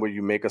the time where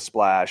you make a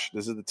splash.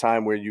 This is the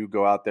time where you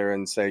go out there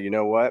and say, you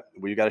know what?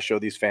 We got to show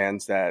these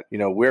fans that,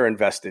 we're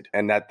invested,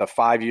 and that the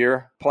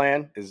 5-year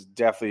plan is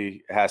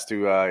definitely has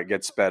to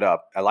get sped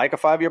up. I like a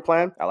 5-year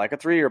plan. I like a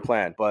 3-year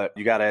plan, but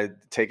you got to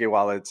take it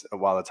while it's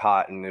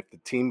hot. And if the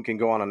team can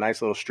go on a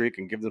nice little streak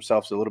and give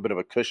themselves a little bit of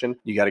a cushion,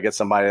 you got to get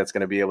somebody that's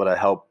going to be able to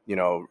help,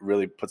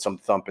 really put some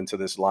thump into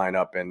this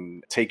lineup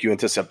and take you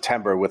into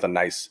September with a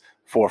nice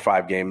 4 or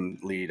 5 game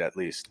lead at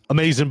least.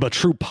 Amazing but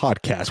True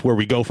podcast, where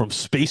we go from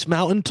Space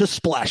Mountain to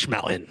Splash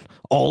Mountain,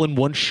 all in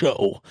one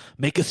show.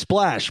 Make a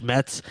splash,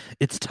 Mets.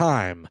 It's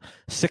time.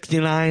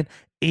 69,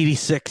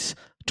 86,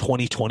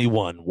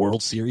 2021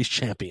 World Series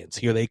champions.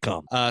 Here they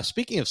come.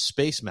 Speaking of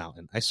Space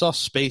Mountain, I saw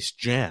Space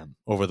Jam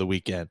over the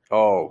weekend.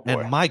 Oh, boy.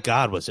 And my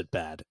God, was it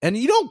bad. And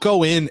you don't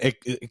go in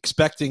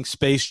expecting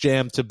Space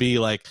Jam to be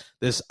like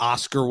this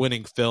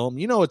Oscar-winning film.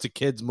 It's a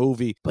kid's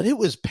movie, but it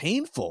was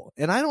painful.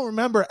 And I don't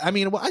remember. I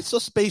mean, I saw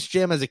Space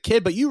Jam as a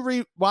kid, but you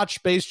rewatch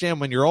Space Jam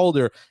when you're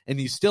older and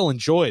you still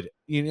enjoyed it.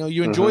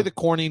 You enjoy the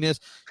corniness.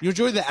 You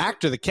enjoy the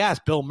actor, the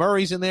cast. Bill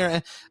Murray's in there.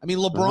 And, I mean,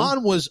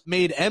 LeBron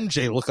made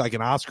MJ look like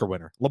an Oscar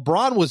winner.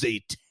 LeBron was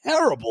a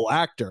terrible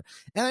actor.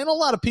 And I know a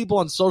lot of people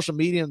on social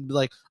media and be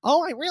like,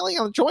 oh, I really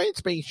enjoyed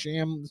Space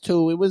Jam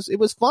too. It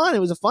was fun. It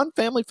was a fun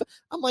family.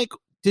 I'm like,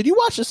 did you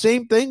watch the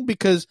same thing?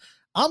 Because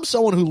I'm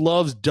someone who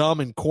loves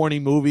dumb and corny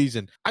movies,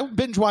 and I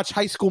binge watched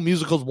High School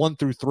Musicals 1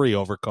 through 3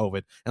 over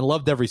COVID and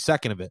loved every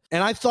second of it.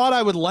 And I thought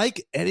I would like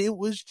it, and it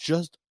was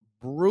just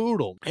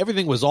brutal.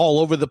 Everything was all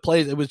over the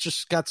place. It was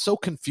just got so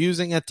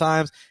confusing at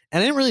times,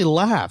 and I didn't really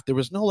laugh. There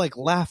was no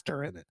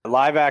laughter in it.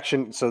 Live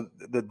action. So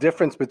the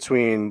difference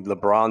between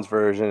LeBron's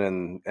version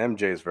and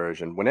MJ's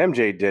version, when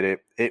MJ did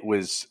it, it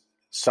was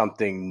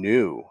something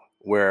new,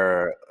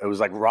 where it was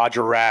like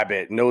Roger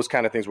Rabbit and those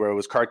kind of things, where it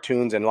was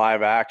cartoons and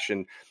live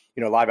action,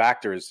 live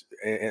actors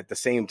at the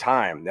same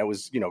time. That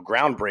was,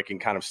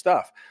 groundbreaking kind of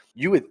stuff.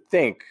 You would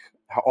think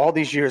all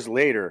these years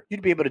later,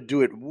 you'd be able to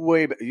do it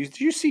way better. Did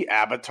you see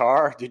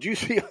Avatar? Did you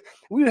see?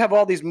 We have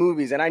all these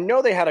movies, and I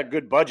know they had a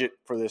good budget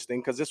for this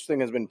thing, because this thing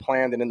has been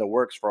planned and in the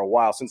works for a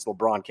while, since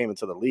LeBron came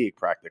into the league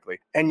practically.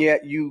 And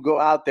yet you go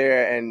out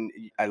there, and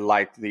I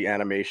liked the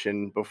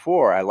animation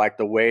before. I liked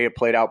the way it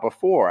played out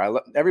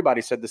before.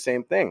 Everybody said the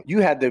same thing.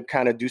 You had to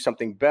kind of do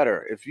something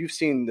better. If you've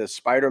seen the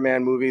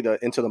Spider-Man movie, the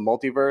Into the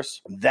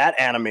Multiverse, that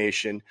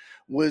animation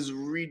was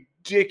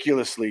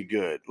ridiculously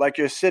good. Like,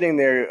 you're sitting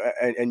there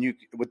and you,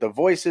 with the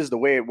voices, the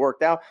way it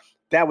worked out,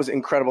 that was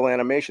incredible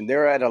animation.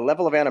 They're at a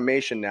level of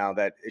animation now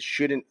that it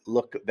shouldn't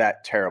look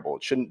that terrible.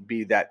 It shouldn't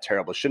be that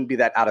terrible. It shouldn't be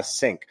that out of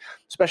sync,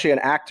 especially an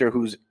actor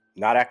who's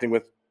not acting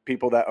with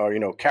people that are,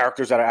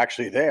 characters that are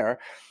actually there.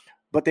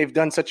 But they've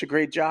done such a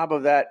great job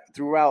of that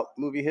throughout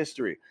movie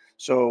history.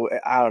 So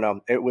I don't know.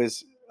 It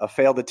was a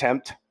failed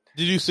attempt.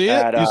 Did you see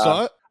it? You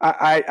saw it?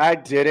 I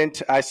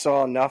didn't. I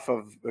saw enough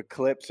of the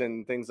clips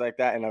and things like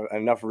that, and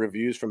enough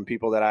reviews from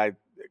people that I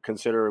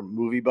consider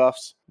movie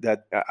buffs,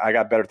 that I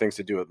got better things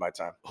to do with my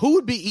time. Who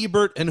would be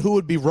Ebert and who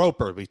would be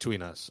Roper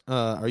between us?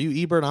 Are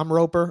you Ebert? I'm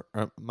Roper.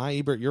 Or my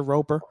Ebert, you're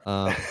Roper.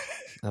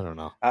 I don't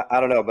know. I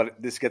don't know,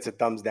 but this gets a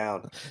thumbs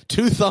down.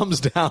 2 thumbs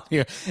down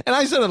here. And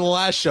I said in the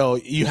last show,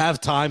 you have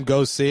time,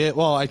 go see it.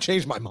 Well, I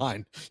changed my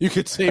mind. You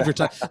could save your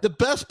time. The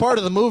best part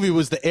of the movie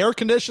was the air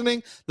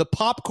conditioning, the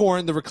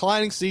popcorn, the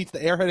reclining seats, the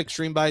Airhead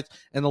Extreme Bites,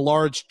 and the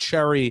large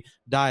cherry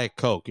Diet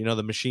Coke.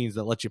 The machines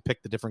that let you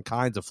pick the different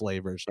kinds of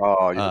flavors.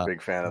 Oh, you're a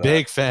big fan of that.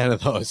 Big fan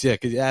of those, yeah,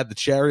 because you add the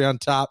cherry on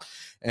top,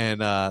 and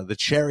the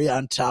cherry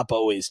on top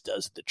always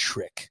does the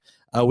trick.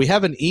 We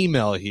have an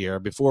email here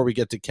before we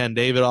get to Ken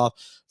Davidoff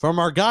from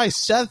our guy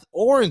Seth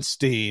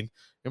Orenstein.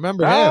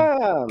 Remember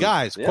him?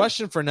 Guys, yeah.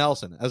 Question for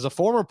Nelson. As a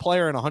former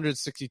player in a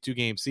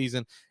 162-game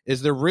season,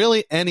 is there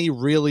really any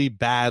really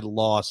bad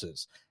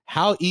losses?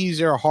 How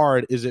easy or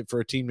hard is it for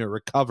a team to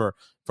recover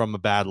from a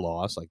bad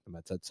loss, like the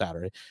Mets had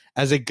Saturday?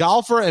 As a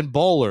golfer and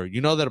bowler, you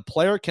know that a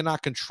player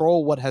cannot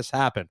control what has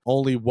happened,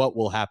 only what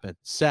will happen.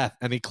 Seth,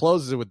 and he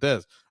closes it with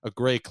this, a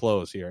great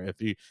close here.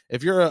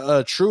 If you're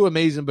a true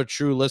Amazing but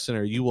True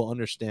listener, you will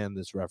understand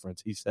this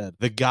reference. He said,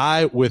 the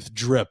guy with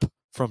drip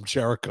from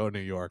Jericho, New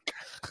York.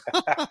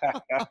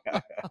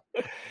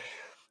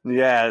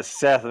 Yeah,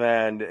 Seth,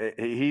 man,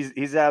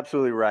 he's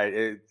absolutely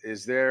right.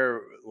 Is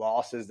there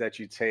losses that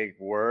you take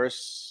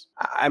worse?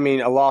 I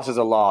mean, a loss is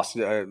a loss.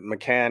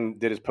 McCann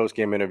did his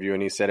post-game interview,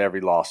 and he said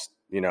every loss,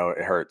 it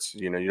hurts.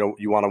 You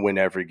want to win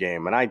every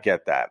game, and I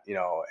get that.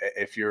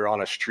 If you're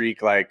on a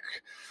streak like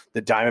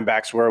the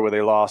Diamondbacks were, where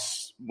they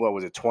lost,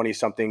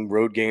 20-something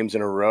road games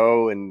in a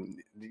row, and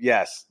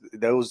yes,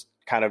 those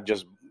kind of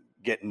just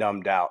get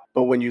numbed out.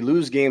 But when you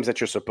lose games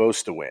that you're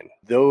supposed to win,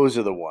 those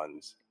are the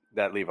ones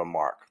that leave a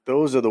mark.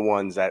 Those are the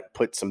ones that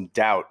put some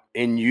doubt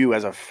in you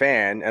as a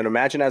fan, and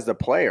imagine as the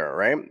player,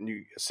 right?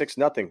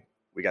 6-0.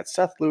 We got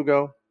Seth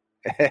Lugo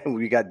and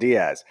we got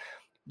Diaz.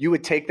 You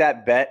would take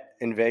that bet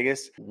in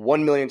Vegas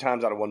 1 million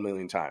times out of 1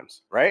 million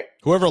times, right?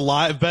 Whoever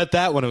live bet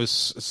that when it was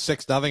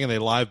 6-0 and they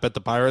live bet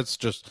the Pirates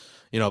just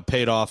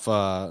paid off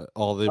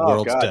all the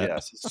world's debt.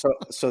 Yes.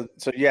 So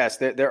yes,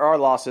 there are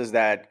losses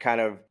that kind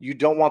of you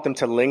don't want them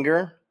to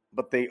linger,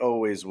 but they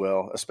always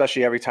will,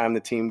 especially every time the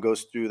team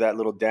goes through that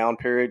little down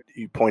period.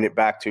 You point it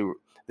back to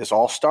this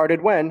all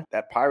started when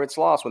that Pirates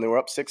lost when they were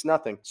up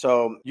 6-0.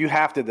 So you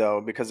have to,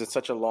 though, because it's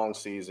such a long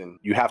season,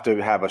 you have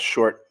to have a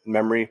short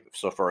memory.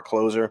 So for a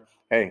closer,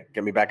 hey,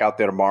 get me back out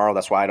there tomorrow.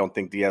 That's why I don't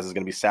think Diaz is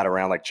going to be sat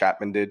around like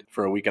Chapman did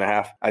for a week and a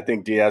half. I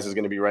think Diaz is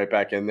going to be right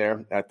back in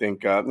there. I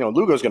think,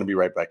 Lugo's going to be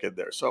right back in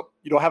there. So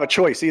you don't have a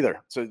choice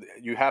either. So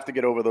you have to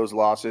get over those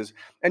losses.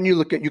 And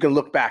you can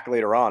look back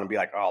later on and be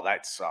like, oh,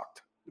 that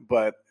sucked.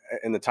 But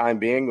in the time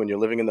being, when you're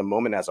living in the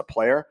moment as a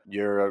player,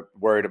 you're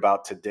worried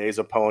about today's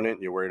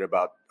opponent. You're worried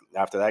about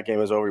after that game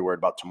is over, you're worried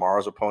about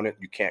tomorrow's opponent.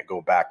 You can't go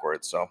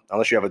backwards. So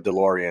unless you have a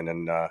DeLorean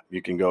and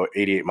you can go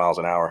 88 miles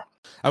an hour.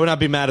 I would not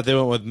be mad if they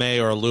went with May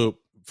or Loop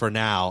for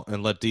now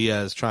and let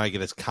Diaz try and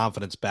get his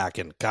confidence back.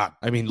 And God,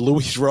 I mean,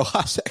 Luis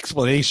Rojas'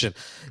 explanation.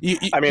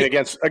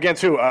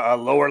 Against who? A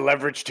lower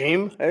leverage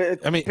team?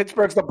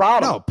 Pittsburgh's the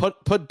bottom. No,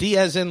 put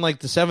Diaz in like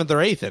the 7th or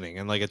 8th inning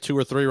and like a 2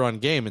 or 3 run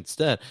game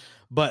instead.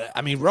 But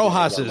I mean,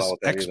 Rojas'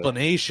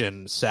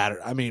 explanation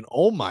Saturday. I mean,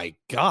 oh my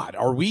God,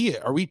 are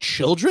we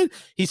children?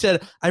 He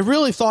said, I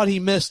really thought he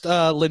missed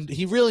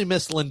he really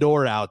missed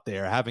Lindor out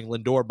there, having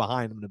Lindor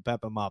behind him to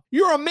pep him up.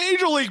 You're a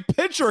major league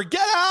pitcher.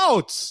 Get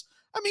out.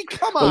 I mean,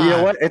 come on. Well, you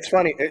know what? It's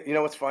funny.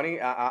 What's funny?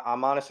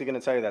 I'm honestly going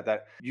to tell you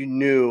that you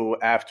knew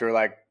after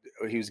like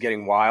he was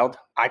getting wild.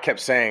 I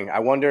kept saying, I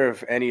wonder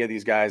if any of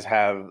these guys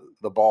have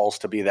the balls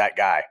to be that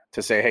guy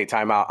to say, hey,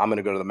 time out. I'm going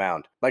to go to the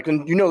mound. Like,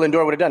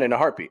 Lindor would have done it in a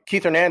heartbeat.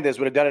 Keith Hernandez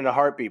would have done it in a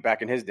heartbeat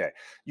back in his day.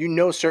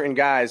 Certain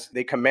guys,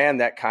 they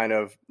command that kind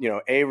of,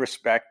 A,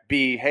 respect,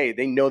 B, hey,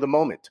 they know the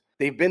moment.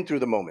 They've been through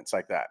the moments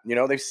like that.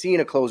 They've seen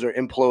a closer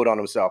implode on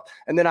himself,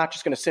 and they're not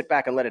just going to sit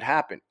back and let it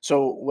happen.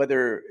 So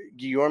whether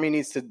Guillorme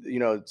needs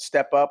to,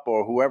 step up,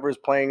 or whoever is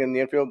playing in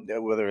the infield,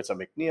 whether it's a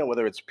McNeil,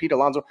 whether it's Pete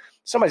Alonso,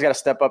 somebody's got to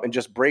step up and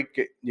just break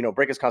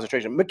his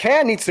concentration.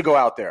 McCann needs to go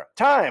out there.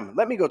 Time.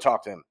 Let me go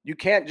talk to him. You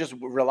can't just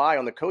rely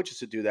on the coaches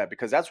to do that,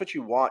 because that's what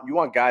you want. You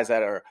want guys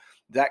that are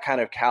that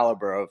kind of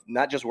caliber of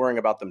not just worrying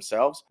about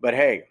themselves, but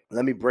hey,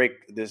 let me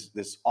break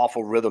this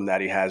awful rhythm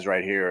that he has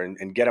right here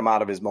and get him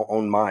out of his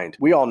own mind.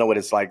 We all know what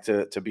it's like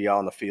to be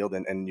on the field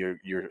and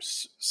you're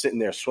sitting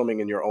there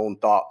swimming in your own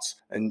thoughts,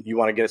 and you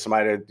want to get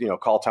somebody to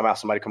call timeout,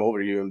 somebody come over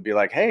to you and be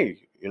like,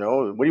 hey,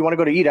 what do you want to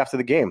go to eat after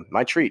the game?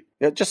 My treat.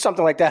 Just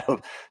something like that.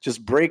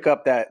 Just break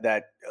up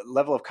that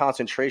level of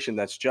concentration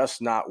that's just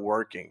not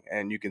working,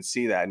 and you can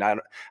see that. And I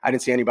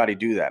didn't see anybody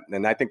do that,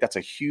 and I think that's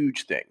a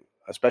huge thing,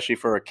 especially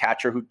for a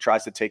catcher who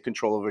tries to take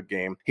control of a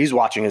game. He's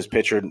watching his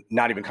pitcher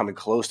not even coming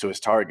close to his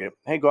target.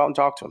 Hey, go out and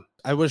talk to him.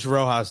 I wish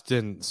Rojas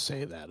didn't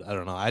say that. I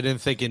don't know. I didn't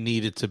think it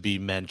needed to be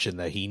mentioned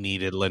that he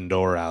needed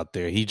Lindor out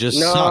there. He just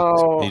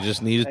sucked. He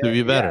just needed to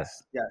be better.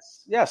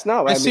 Yes.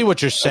 No, I see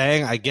what you're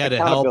saying. I get it.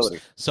 Helps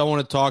someone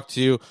to talk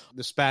to.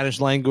 The Spanish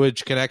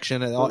language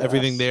connection and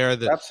everything there.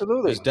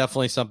 Absolutely. There's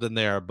definitely something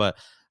there, but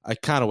I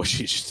kind of wish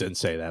he just didn't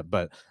say that.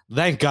 But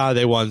thank God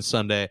they won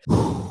Sunday.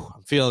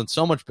 I'm feeling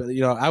so much better.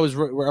 I was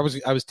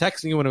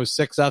texting you when it was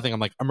 6-0. I'm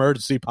like,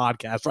 emergency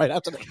podcast right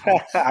after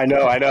that. I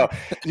know.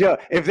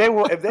 If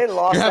they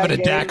lost, you're having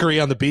a daiquiri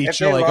on the beach.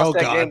 You're like, oh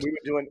God.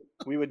 Game,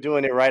 we were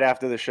doing it right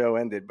after the show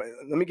ended. But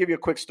let me give you a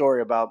quick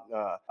story about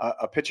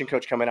a pitching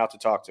coach coming out to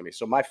talk to me.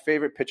 So my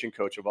favorite pitching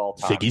coach of all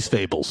time, Figgy's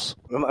Fables.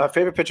 My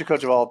favorite pitching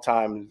coach of all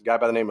time, a guy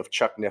by the name of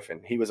Chuck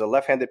Niffen. He was a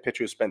left-handed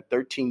pitcher who spent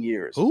 13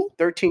 years. Who?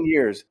 13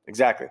 years,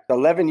 exactly.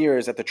 11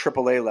 years at the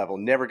AAA level,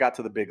 never got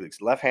to the big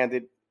leagues.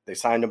 Left-handed. They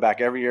signed him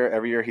back every year.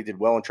 Every year he did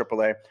well in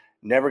AAA,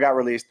 never got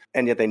released,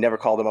 and yet they never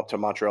called him up to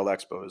Montreal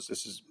Expos.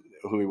 This is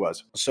who he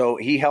was. So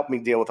he helped me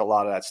deal with a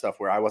lot of that stuff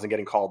where I wasn't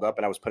getting called up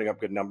and I was putting up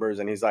good numbers.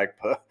 And he's like,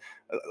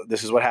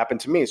 this is what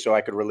happened to me, so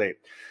I could relate.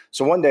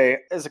 So one day,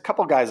 there's a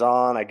couple guys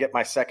on. I get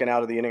my second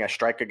out of the inning. I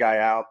strike a guy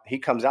out. He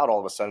comes out all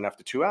of a sudden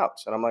after 2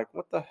 outs. And I'm like,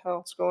 what the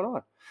hell's going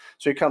on?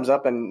 So he comes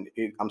up and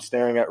I'm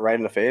staring at right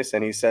in the face.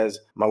 And he says,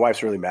 my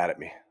wife's really mad at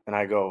me. And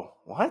I go,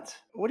 what?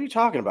 What are you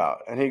talking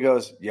about? And he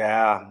goes,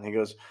 yeah. And he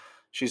goes,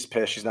 she's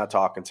pissed. She's not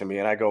talking to me.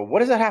 And I go, what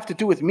does that have to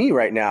do with me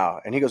right now?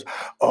 And he goes,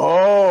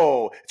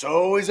 oh, it's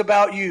always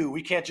about you.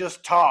 We can't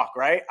just talk,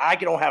 right? I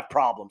don't have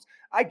problems.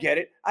 I get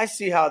it. I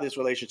see how this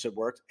relationship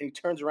works. And he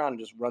turns around and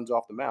just runs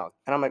off the mound.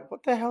 And I'm like,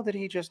 what the hell did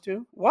he just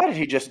do? Why did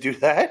he just do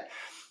that?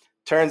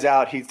 Turns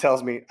out he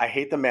tells me, I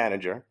hate the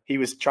manager. He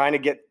was trying to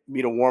get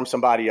me to warm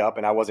somebody up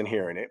and I wasn't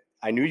hearing it.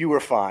 I knew you were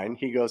fine.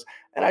 He goes,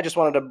 and I just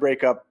wanted to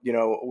break up,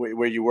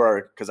 where you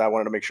were because I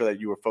wanted to make sure that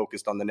you were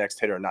focused on the next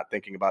hitter and not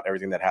thinking about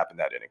everything that happened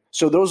that inning.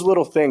 So those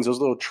little things, those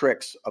little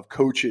tricks of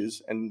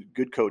coaches and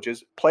good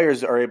coaches,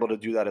 players are able to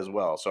do that as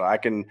well. So I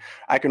can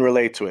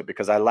relate to it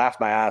because I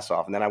laughed my ass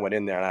off and then I went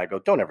in there and I go,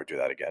 don't ever do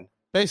that again.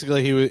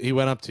 Basically, he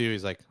went up to you.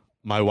 He's like,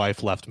 my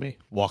wife left me,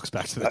 walks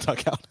back to the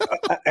dugout.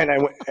 and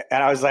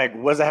I was like,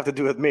 what does that have to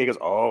do with me? He goes,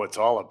 oh, it's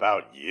all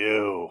about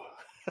you.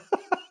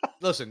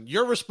 Listen,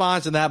 your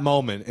response in that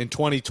moment in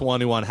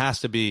 2021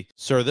 has to be,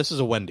 sir, this is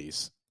a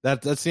Wendy's.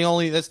 That's the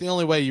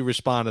only way you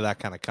respond to that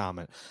kind of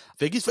comment.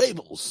 Figgy's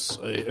Fables,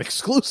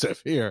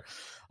 exclusive here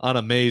on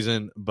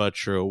Amazing But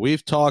True.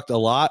 We've talked a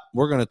lot.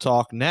 We're going to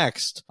talk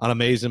next on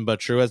Amazing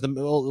But True.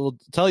 We'll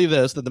tell you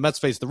this, that the Mets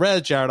face the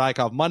Reds, Jared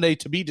Eichhoff, Monday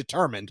to be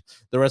determined.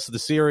 The rest of the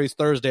series,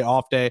 Thursday,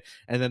 off day,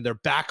 and then they're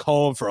back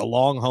home for a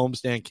long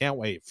homestand. Can't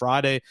wait.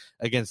 Friday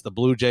against the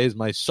Blue Jays.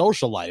 My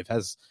social life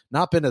has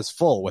not been as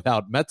full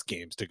without Mets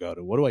games to go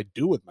to. What do I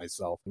do with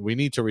myself? We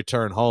need to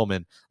return home,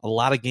 and a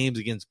lot of games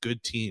against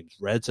good teams.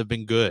 Reds have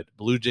been good.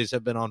 Blue Jays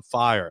have been on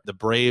fire. The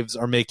Braves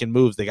are making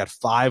moves. They got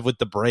 5 with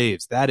the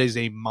Braves. That is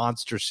a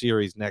monster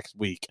series next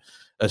week,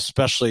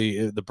 especially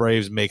if the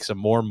Braves make some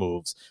more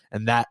moves,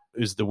 and that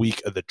is the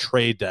week of the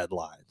trade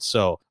deadline.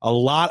 So a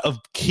lot of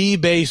key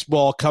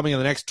baseball coming in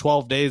the next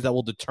 12 days that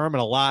will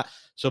determine a lot.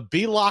 So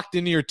be locked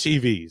into your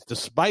TVs.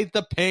 Despite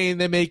the pain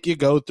they make you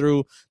go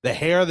through, the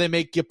hair they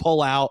make you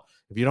pull out,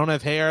 if you don't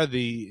have hair,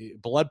 the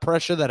blood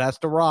pressure that has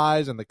to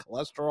rise and the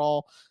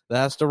cholesterol that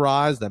has to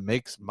rise that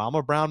makes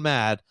Mama Brown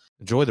mad,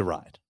 enjoy the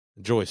ride.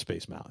 Enjoy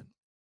Space Mountain.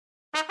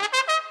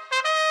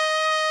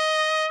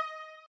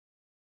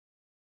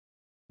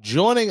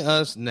 Joining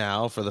us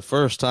now for the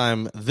first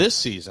time this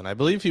season, I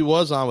believe he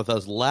was on with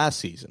us last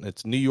season.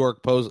 It's New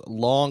York Post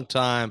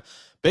longtime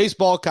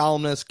baseball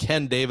columnist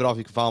Ken Davidoff.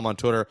 You can follow him on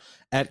Twitter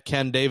at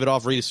Ken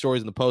Davidoff. Read his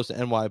stories in the Post at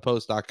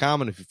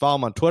nypost.com. And if you follow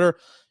him on Twitter,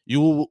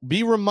 you will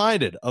be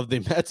reminded of the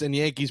Mets and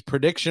Yankees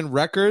prediction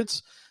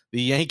records.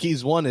 The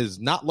Yankees one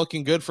is not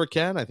looking good for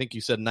Ken. I think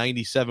you said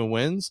 97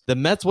 wins. The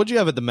Mets, what'd you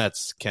have at the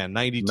Mets, Ken?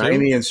 92?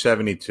 90 and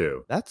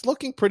 72. That's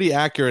looking pretty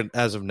accurate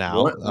as of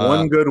now.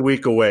 One good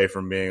week away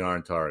from being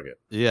on target.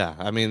 Yeah,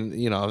 I mean,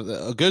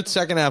 a good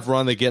second half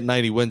run, they get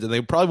 90 wins, and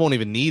they probably won't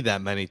even need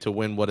that many to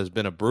win what has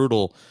been a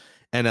brutal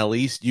NL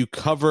East. You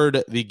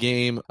covered the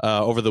game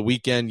over the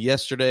weekend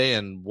yesterday,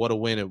 and what a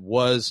win it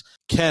was.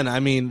 Ken,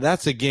 I mean,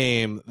 that's a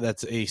game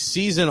that's a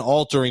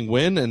season-altering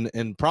win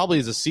and probably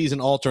is a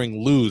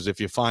season-altering lose if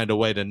you find a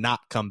way to not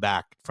come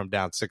back from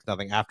down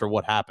 6-0 after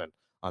what happened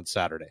on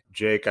Saturday.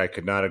 Jake, I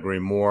could not agree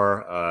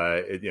more.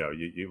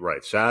 You're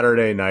right.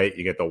 Saturday night,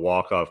 you get the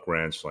walk-off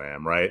grand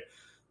slam, right?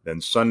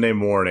 Then Sunday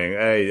morning,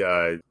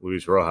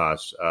 Luis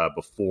Rojas,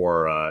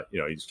 before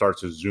he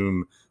starts his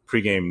Zoom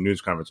pregame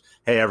news conference.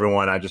 Hey,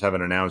 everyone, I just have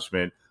an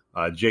announcement.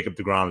 Jacob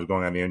deGrom is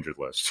going on the injured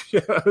list.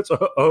 It's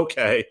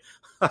okay.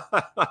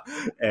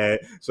 And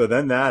so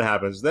then that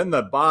happens. Then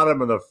the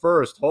bottom of the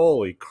first,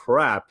 holy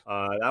crap,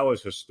 that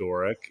was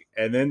historic.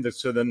 And then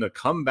to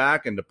come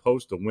back and to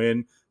post a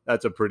win,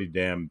 that's a pretty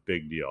damn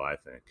big deal, I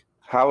think.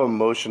 How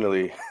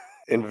emotionally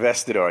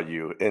invested are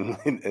you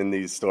in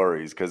these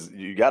stories? Because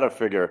you got to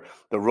figure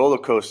the roller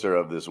coaster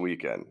of this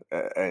weekend,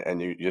 and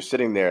you're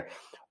sitting there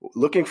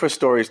looking for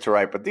stories to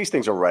write, but these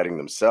things are writing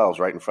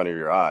themselves right in front of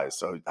your eyes.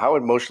 So how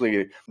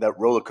emotionally that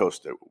roller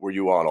coaster were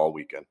you on all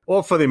weekend?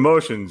 Well, for the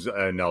emotions,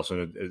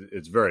 Nelson,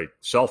 it's very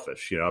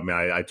selfish.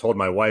 I told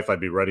my wife I'd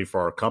be ready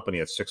for our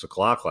company at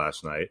 6:00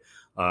 last night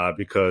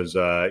because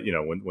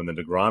when the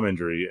DeGrom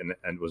injury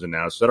and was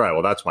announced, I said, all right,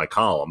 well, that's my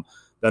column.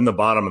 Then the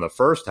bottom of the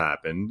first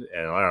happened,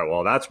 and all right,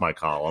 well, that's my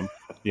column.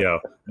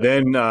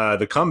 Then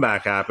the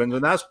comeback happened,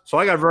 and so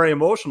I got very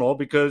emotional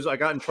because I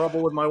got in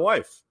trouble with my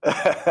wife.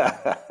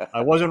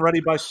 I wasn't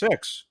ready by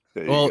 6.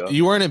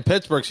 You weren't in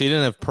Pittsburgh, so you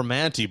didn't have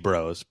Primanti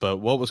Bros. But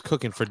what was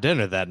cooking for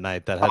dinner that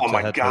night? Oh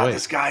my God,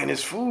 this guy and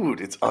his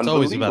food! It's unbelievable.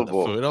 Always about the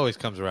food. It always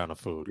comes around to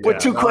food. We're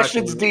 2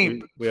 questions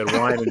deep. We had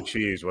wine and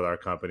cheese with our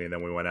company, and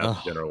then we went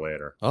out to dinner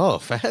later. Oh,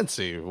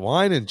 fancy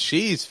wine and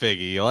cheese,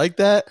 Figgy. You like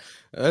that?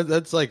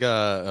 That's like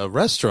a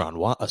restaurant,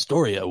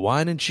 Astoria,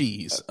 wine and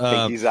cheese.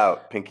 Pinky's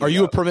out. Pinky's are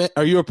you out.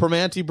 Are you a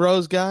Primanti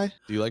Bros guy?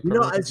 Do you like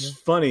Primanti? It's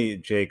funny,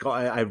 Jake.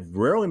 I've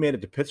rarely made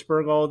it to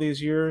Pittsburgh all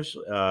these years,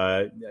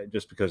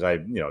 just because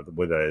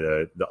with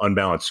the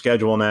unbalanced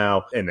schedule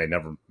now, and they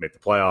never make the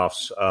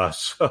playoffs.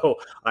 So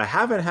I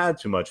haven't had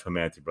too much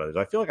Primanti Brothers.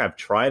 I feel like I've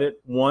tried it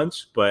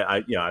once, but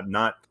I'm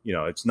not.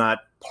 It's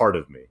not part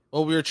of me.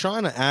 Well, we were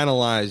trying to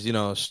analyze.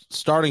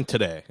 Starting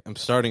today, I'm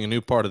starting a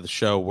new part of the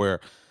show where.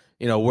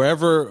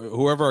 Whoever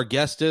our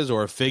guest is,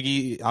 or if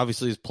Figgy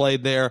obviously has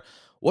played there,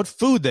 what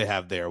food they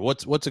have there.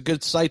 What's a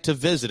good site to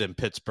visit in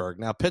Pittsburgh?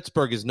 Now,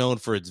 Pittsburgh is known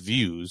for its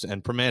views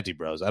and Primanti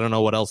Bros. I don't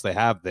know what else they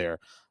have there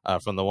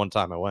from the one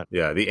time I went.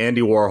 Yeah, the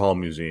Andy Warhol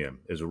Museum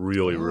is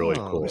really, really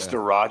cool.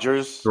 Mr.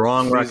 Rogers.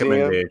 Strong Museum.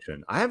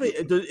 recommendation.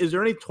 Is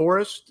there any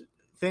tourist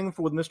thing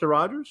with Mr.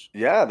 Rogers?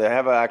 Yeah, they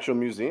have an actual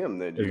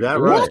museum. Is that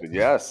right?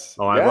 Yes.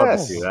 Oh, I'd love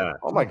to see that.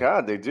 Oh my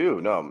God, they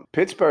do. No,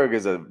 Pittsburgh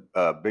is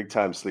a big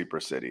time sleeper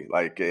city.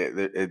 Like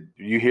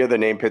you hear the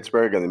name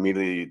Pittsburgh and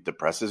immediately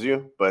depresses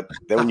you, but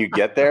then when you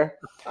get there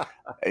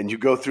and you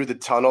go through the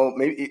tunnel,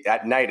 maybe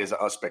at night is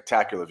a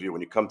spectacular view.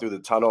 When you come through the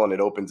tunnel and it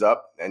opens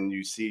up and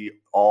you see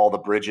all the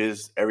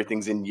bridges,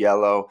 everything's in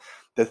yellow.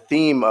 The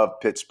theme of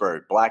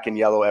Pittsburgh, black and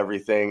yellow,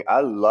 everything. I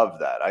love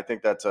that. I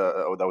think that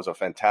was a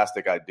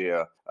fantastic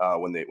idea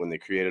when they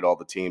created all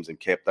the teams and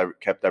kept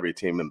every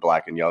team in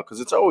black and yellow,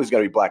 because it's always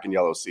going to be black and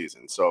yellow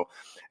season. So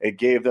it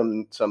gave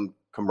them some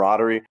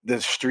camaraderie. The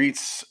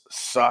streets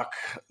suck,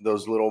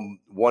 those little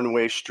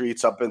one-way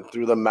streets up and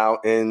through the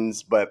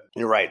mountains, but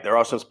you're right, there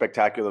are some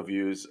spectacular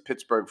views.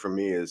 Pittsburgh for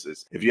me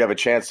is if you have a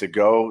chance to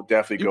go,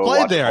 definitely go. You played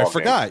watch there. I game.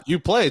 forgot you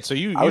played, so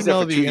you was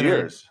know there for 2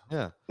 years.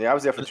 Yeah, I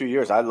was there for 2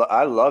 years. I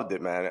loved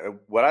it, man.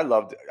 What I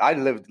loved, I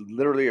lived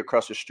literally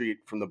across the street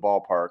from the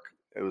ballpark.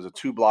 It was a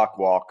 2-block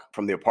walk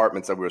from the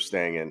apartments that we were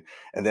staying in.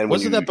 And then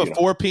wasn't that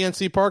before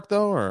PNC Park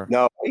though? Or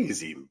no,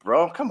 easy,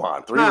 bro. Come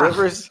on, Three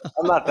Rivers.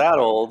 I'm not that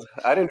old.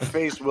 I didn't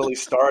face Willie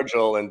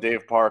Stargell and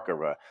Dave Parker,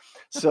 bro.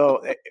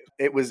 So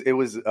it was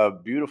a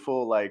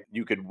beautiful, like,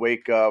 you could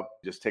wake up,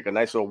 just take a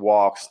nice little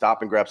walk,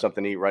 stop and grab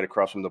something to eat right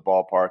across from the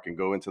ballpark and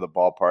go into the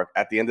ballpark.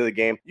 At the end of the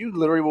game, you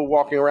literally were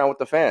walking around with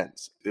the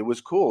fans. It was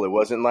cool. It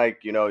wasn't like,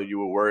 you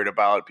were worried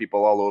about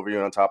people all over you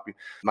and on top of you.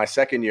 My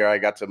second year, I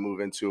got to move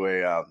into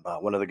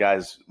one of the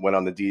guys went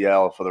on the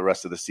DL for the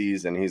rest of the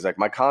season. He's like,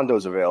 my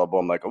condo's available.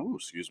 I'm like, oh,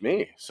 excuse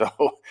me. So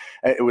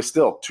it was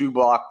still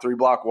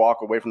 3-block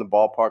walk away from the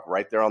ballpark,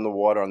 right there on the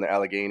water on the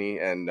Allegheny.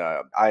 And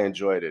I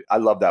enjoyed it. I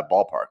love that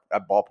ballpark.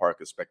 That ballpark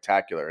is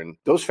spectacular. And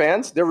those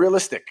fans, they're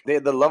realistic.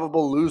 They're the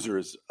lovable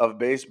losers of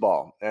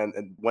baseball.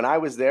 And when I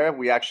was there,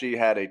 we actually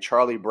had a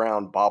Charlie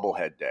Brown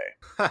bobblehead day.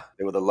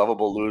 They were the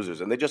lovable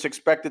losers. And they just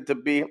expected to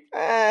be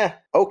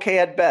okay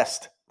at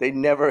best. They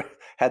never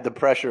had the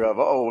pressure of,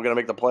 oh, we're going to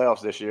make the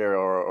playoffs this year.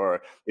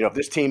 Or if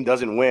this team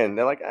doesn't win,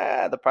 they're like,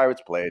 the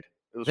Pirates played.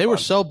 They were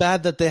so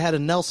bad that they had a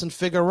Nelson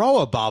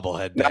Figueroa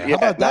bobblehead day. How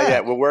about that? Not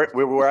yet.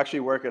 We're actually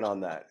working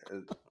on that.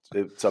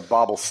 It's a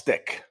bobble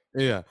stick.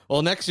 Yeah.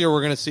 Well, next year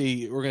we're gonna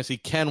see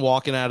Ken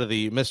walking out of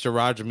the Mr.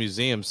 Rogers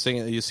Museum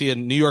singing. You see a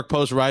New York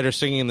Post writer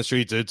singing in the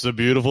streets. It's a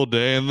beautiful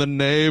day in the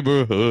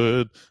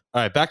neighborhood.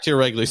 All right, back to your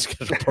regularly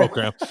scheduled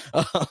program.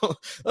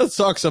 Let's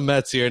talk some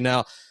Mets here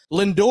now.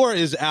 Lindor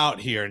is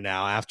out here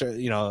now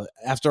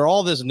after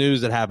all this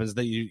news that happens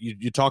that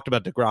you talked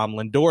about DeGrom.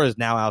 Lindor is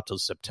now out till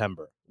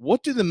September.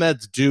 What do the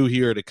Mets do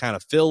here to kind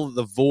of fill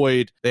the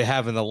void they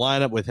have in the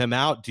lineup with him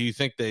out? Do you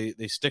think they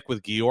stick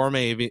with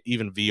Guillorme,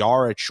 even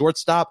VR at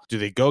shortstop? Do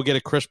they go get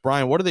a Chris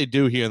Bryant? What do they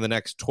do here in the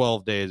next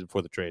 12 days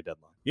before the trade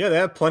deadline? Yeah, they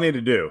have plenty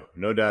to do,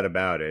 no doubt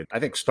about it. I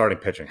think starting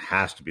pitching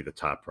has to be the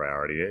top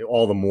priority,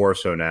 all the more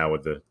so now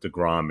with the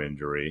DeGrom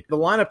injury. The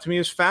lineup to me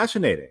is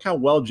fascinating. How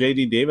well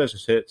J.D. Davis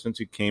has hit since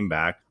he came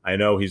back. I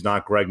know he's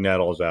not Greg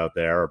Nettles out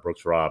there or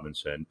Brooks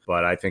Robinson,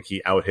 but I think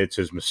he outhits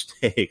his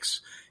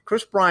mistakes.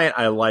 Chris Bryant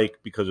I like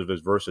because of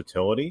his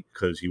versatility,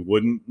 because he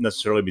wouldn't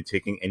necessarily be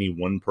taking any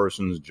one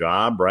person's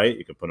job, right?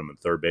 You can put him in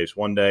third base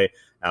one day,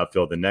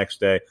 outfield the next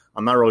day.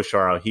 I'm not really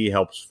sure how he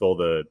helps fill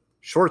the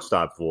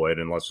shortstop void,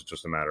 unless it's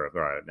just a matter of,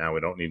 all right, now we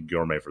don't need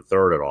Guillorme for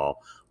third at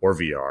all, or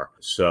VR.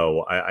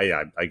 So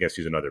I guess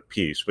he's another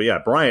piece. But yeah,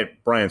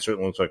 Bryant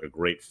certainly looks like a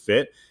great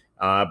fit.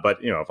 But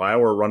if I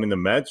were running the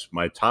Mets,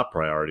 my top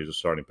priority is a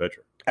starting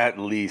pitcher. At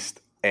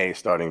least a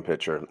starting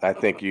pitcher. I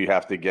think you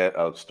have to get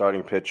a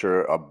starting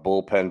pitcher, a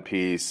bullpen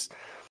piece.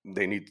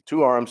 They need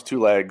 2 arms, 2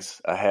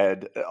 legs, a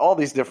head, all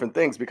these different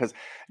things, because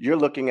you're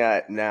looking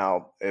at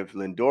now, if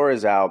Lindor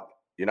is out,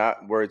 you're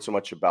not worried so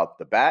much about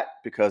the bat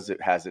because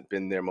it hasn't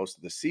been there most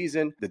of the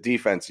season. The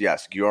defense,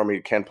 yes,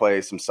 Guillorme can play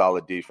some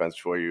solid defense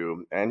for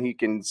you, and he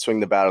can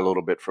swing the bat a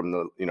little bit from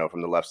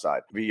the left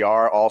side.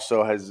 VR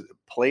also has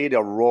played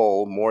a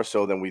role more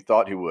so than we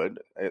thought he would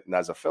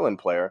as a fill-in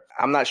player.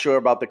 I'm not sure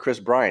about the Chris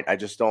Bryant. I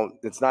just don't.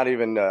 It's not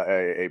even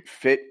a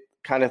fit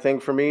kind of thing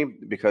for me,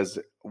 because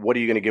what are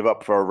you going to give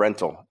up for a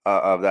rental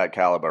of that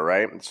caliber,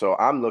 right? So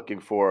I'm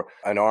looking for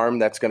an arm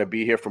that's going to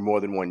be here for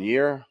more than 1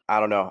 year. I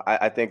don't know.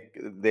 I think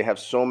they have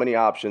so many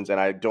options, and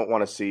I don't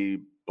want to see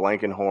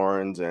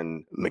Blankenhorns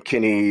and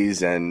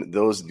McKinney's and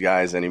those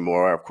guys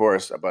anymore, of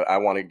course, but I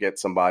want to get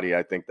somebody,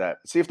 I think, that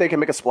see if they can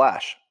make a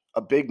splash,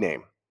 a big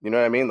name. You know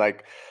what I mean?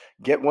 Like,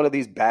 get one of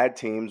these bad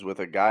teams with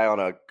a guy on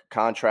a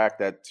contract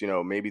that's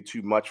maybe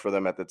too much for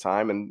them at the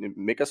time, and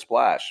make a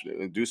splash,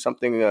 do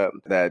something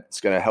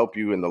that's going to help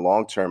you in the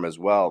long term as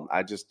well.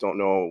 I just don't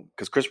know,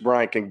 because Chris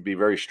Bryant can be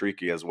very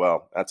streaky as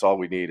well. That's all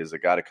we need, is a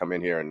guy to come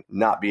in here and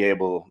not be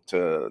able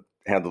to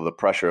handle the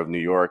pressure of New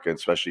York, and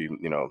especially,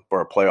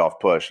 for a playoff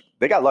push.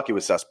 They got lucky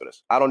with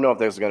Cespedes. I don't know if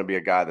there's going to be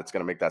a guy that's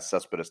going to make that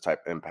Cespedes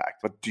type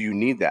impact, but do you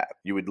need that?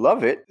 You would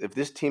love it if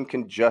this team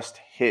can just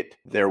hit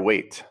their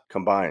weight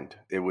combined.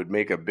 It would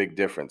make a big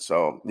difference.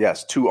 So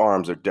yes, 2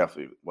 arms are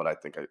definitely what I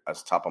think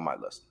is top of my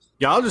list.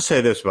 Yeah, I'll just say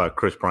this about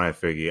Chris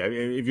Bryant-Figge. I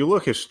mean, if you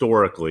look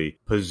historically,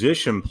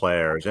 position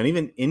players and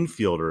even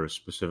infielders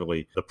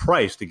specifically, the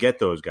price to get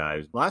those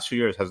guys last few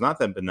years has not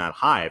been that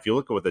high. If you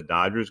look at what the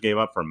Dodgers gave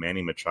up for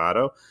Manny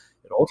Machado,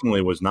 it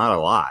ultimately was not a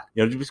lot.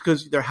 Just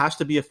because there has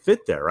to be a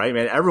fit there, right? I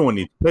mean, everyone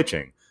needs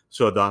pitching.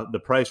 So the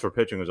price for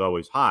pitching is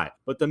always high.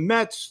 But the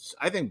Mets,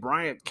 I think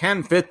Bryant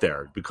can fit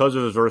there because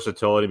of his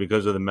versatility,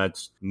 because of the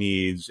Mets'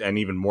 needs, and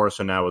even more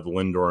so now with the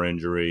Lindor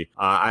injury.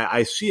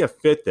 I see a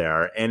fit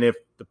there. And if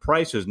the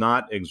price is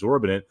not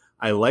exorbitant,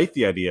 I like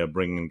the idea of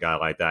bringing a guy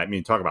like that. I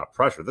mean, talk about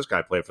pressure. This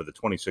guy played for the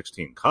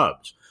 2016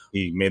 Cubs.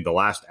 He made the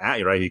last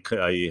out, right? He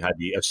had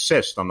the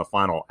assist on the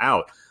final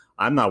out.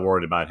 I'm not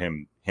worried about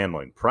him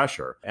handling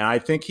pressure. And I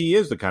think he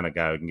is the kind of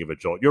guy who can give a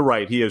jolt. You're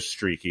right. He is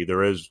streaky.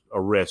 There is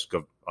a risk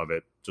of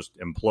it just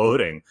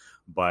imploding.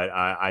 But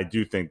I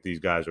do think these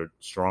guys are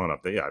strong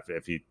enough that,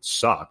 if he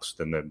sucks,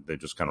 then they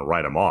just kind of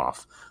write him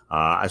off.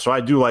 So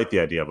I do like the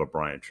idea of a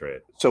Bryant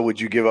trade. So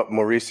would you give up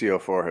Mauricio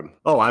for him?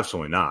 Oh,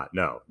 absolutely not.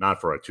 No, not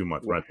for a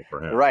 2-month rental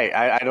for him. Right.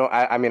 I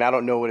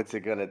don't know what it's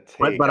going to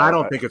take. But I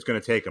don't think it's going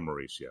to take a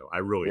Mauricio. I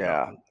really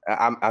don't.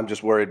 I'm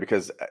just worried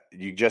because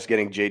you're just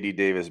getting J.D.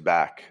 Davis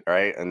back,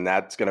 right? And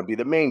that's going to be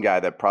the main guy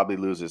that probably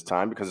loses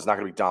time because it's not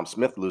going to be Dom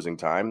Smith losing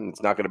time.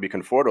 It's not going to be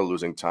Conforto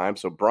losing time.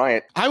 So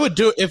Bryant. I would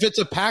do if it's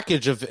a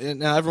package of.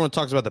 Now everyone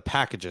talks about the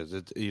packages.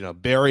 It's,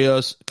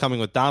 Berrios coming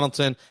with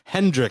Donaldson,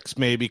 Hendricks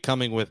maybe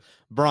coming with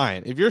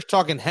Bryant. If you're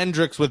talking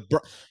Hendricks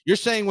you're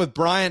saying with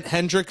Bryant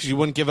Hendricks, you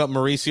wouldn't give up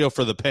Mauricio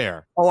for the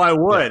pair. Oh, I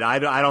would. Yeah.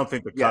 I don't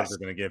think the Cubs are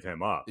going to give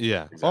him up.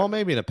 Yeah. Exactly. Well,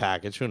 maybe in a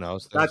package. Who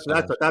knows? That's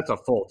a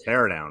full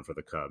teardown for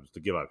the Cubs to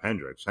give up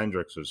Hendricks.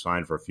 Hendricks is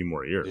signed for a few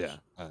more years. Yeah.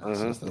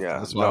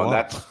 That's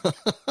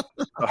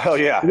oh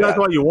yeah. That's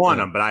what you want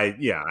him, but I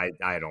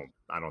don't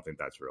think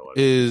that's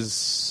realistic.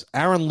 Is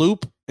Aaron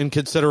Loop in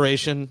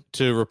consideration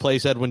to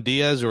replace Edwin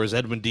Diaz, or is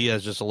Edwin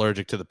Diaz just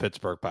allergic to the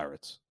Pittsburgh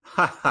Pirates?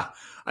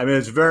 I mean,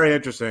 it's very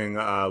interesting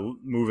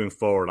moving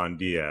forward on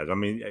Diaz. I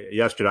mean,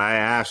 yesterday I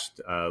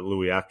asked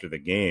Louis after the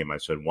game, I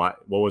said,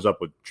 what was up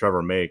with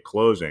Trevor May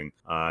closing?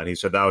 And he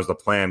said that was the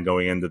plan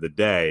going into the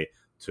day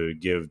to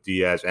give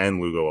Diaz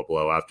and Lugo a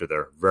blow after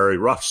their very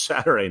rough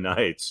Saturday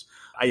nights.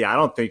 I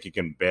don't think you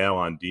can bail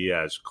on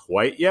Diaz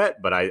quite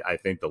yet, but I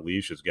think the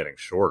leash is getting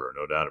shorter,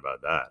 no doubt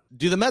about that.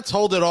 Do the Mets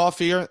hold it off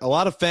here? A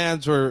lot of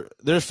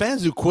there's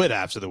fans who quit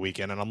after the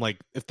weekend, and I'm like,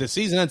 if the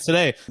season ends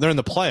today, they're in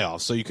the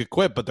playoffs, so you could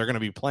quit, but they're going to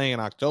be playing in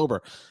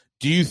October.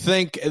 Do you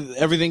think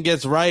everything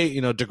gets right?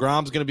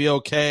 DeGrom's going to be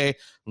okay.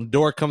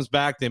 Lindor comes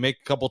back. They make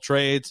a couple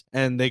trades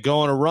and they go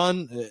on a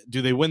run.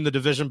 Do they win the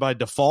division by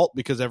default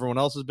because everyone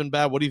else has been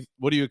bad? What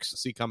do you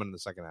see coming in the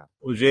second half?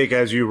 Well, Jake,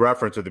 as you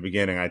referenced at the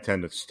beginning, I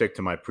tend to stick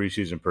to my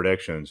preseason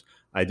predictions.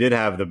 I did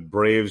have the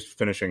Braves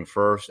finishing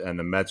first and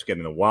the Mets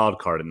getting the wild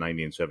card in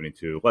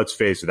 1972. Let's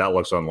face it, that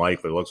looks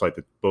unlikely. It looks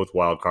like both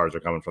wild cards are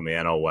coming from the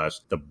NL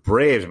West. The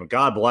Braves,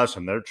 God bless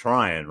them, they're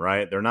trying,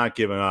 right? They're not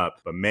giving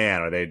up. But,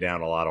 man, are they down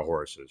a lot of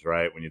horses,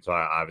 right? When you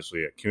talk,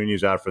 obviously,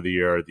 Acuna's out for the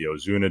year, the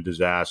Ozuna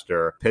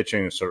disaster,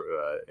 pitching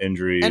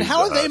injuries. And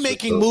how are they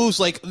making moves?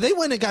 Like, they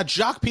went and got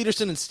Jock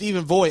Peterson and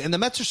Stephen Voigt, and the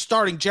Mets are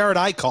starting Jared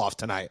Eichhoff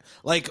tonight.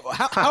 Like,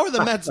 how are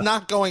the Mets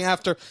not going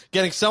after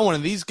getting someone?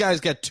 And these guys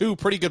get 2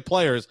 pretty good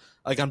players,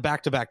 like on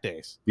back-to-back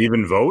days.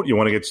 Stephen Vogt? You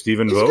want to get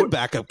Stephen Vogt? He's a good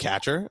backup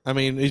catcher. I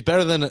mean, he's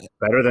better than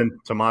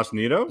Tomas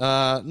Nido?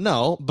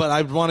 No, but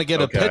I'd want to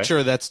get a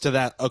pitcher that's to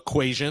that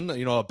equation,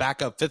 a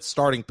backup fifth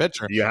starting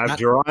pitcher. You have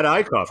Gerard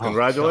Eichhoff.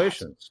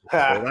 Congratulations.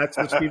 So that's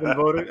the Stephen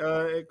Vogt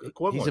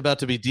equivalent. He's about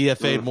to be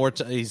DFA'd more.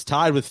 He's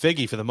tied with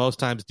Figgy for the most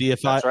times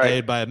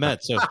DFA'd by a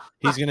Met. So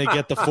he's going to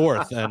get the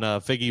 4th, and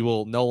Figgy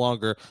will no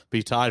longer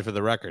be tied for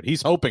the record.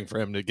 He's hoping for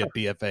him to get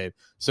DFA'd,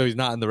 so he's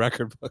not in the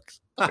record books.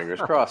 Fingers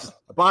crossed.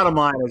 The bottom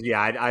line is,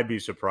 I'd be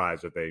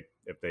surprised if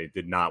they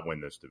did not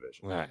win this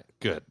division. All right,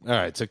 good. All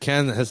right, so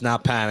Ken has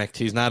not panicked.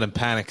 He's not in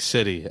Panic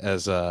City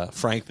as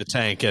Frank the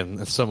Tank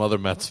and some other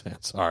Mets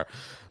fans are.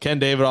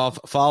 Ken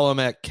Davidoff, follow him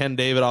at Ken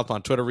Davidoff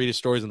on Twitter. Read his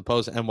stories in the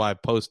Post,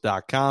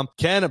 nypost.com.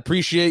 Ken,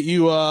 appreciate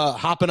you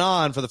hopping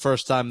on for the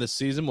first time this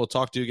season. We'll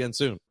talk to you again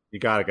soon. You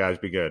got it, guys.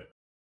 Be good.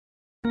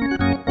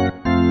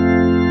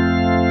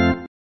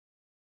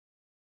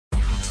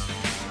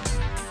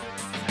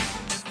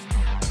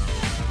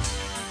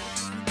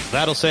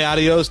 That'll say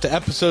adios to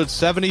episode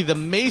 70, the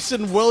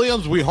Mason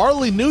Williams We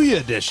Hardly Knew You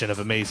edition of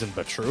Amazing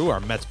But True, our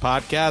Mets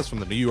podcast from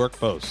the New York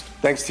Post.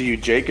 Thanks to you,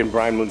 Jake and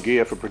Brian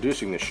Munguia, for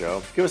producing the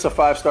show. Give us a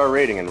 5-star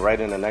rating and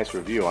write in a nice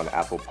review on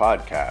Apple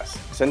Podcasts.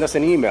 Send us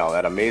an email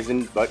at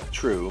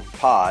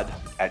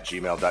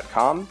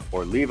amazingbutTruePod@gmail.com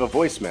or leave a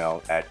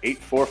voicemail at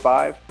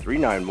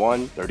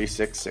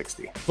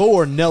 845-391-3660.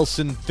 For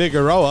Nelson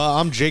Figueroa,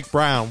 I'm Jake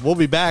Brown. We'll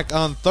be back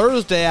on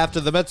Thursday after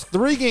the Mets'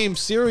 3-game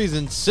series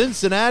in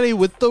Cincinnati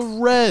with the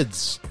Reds.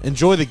 Reds.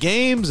 Enjoy the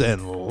games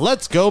and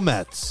let's go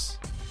Mets.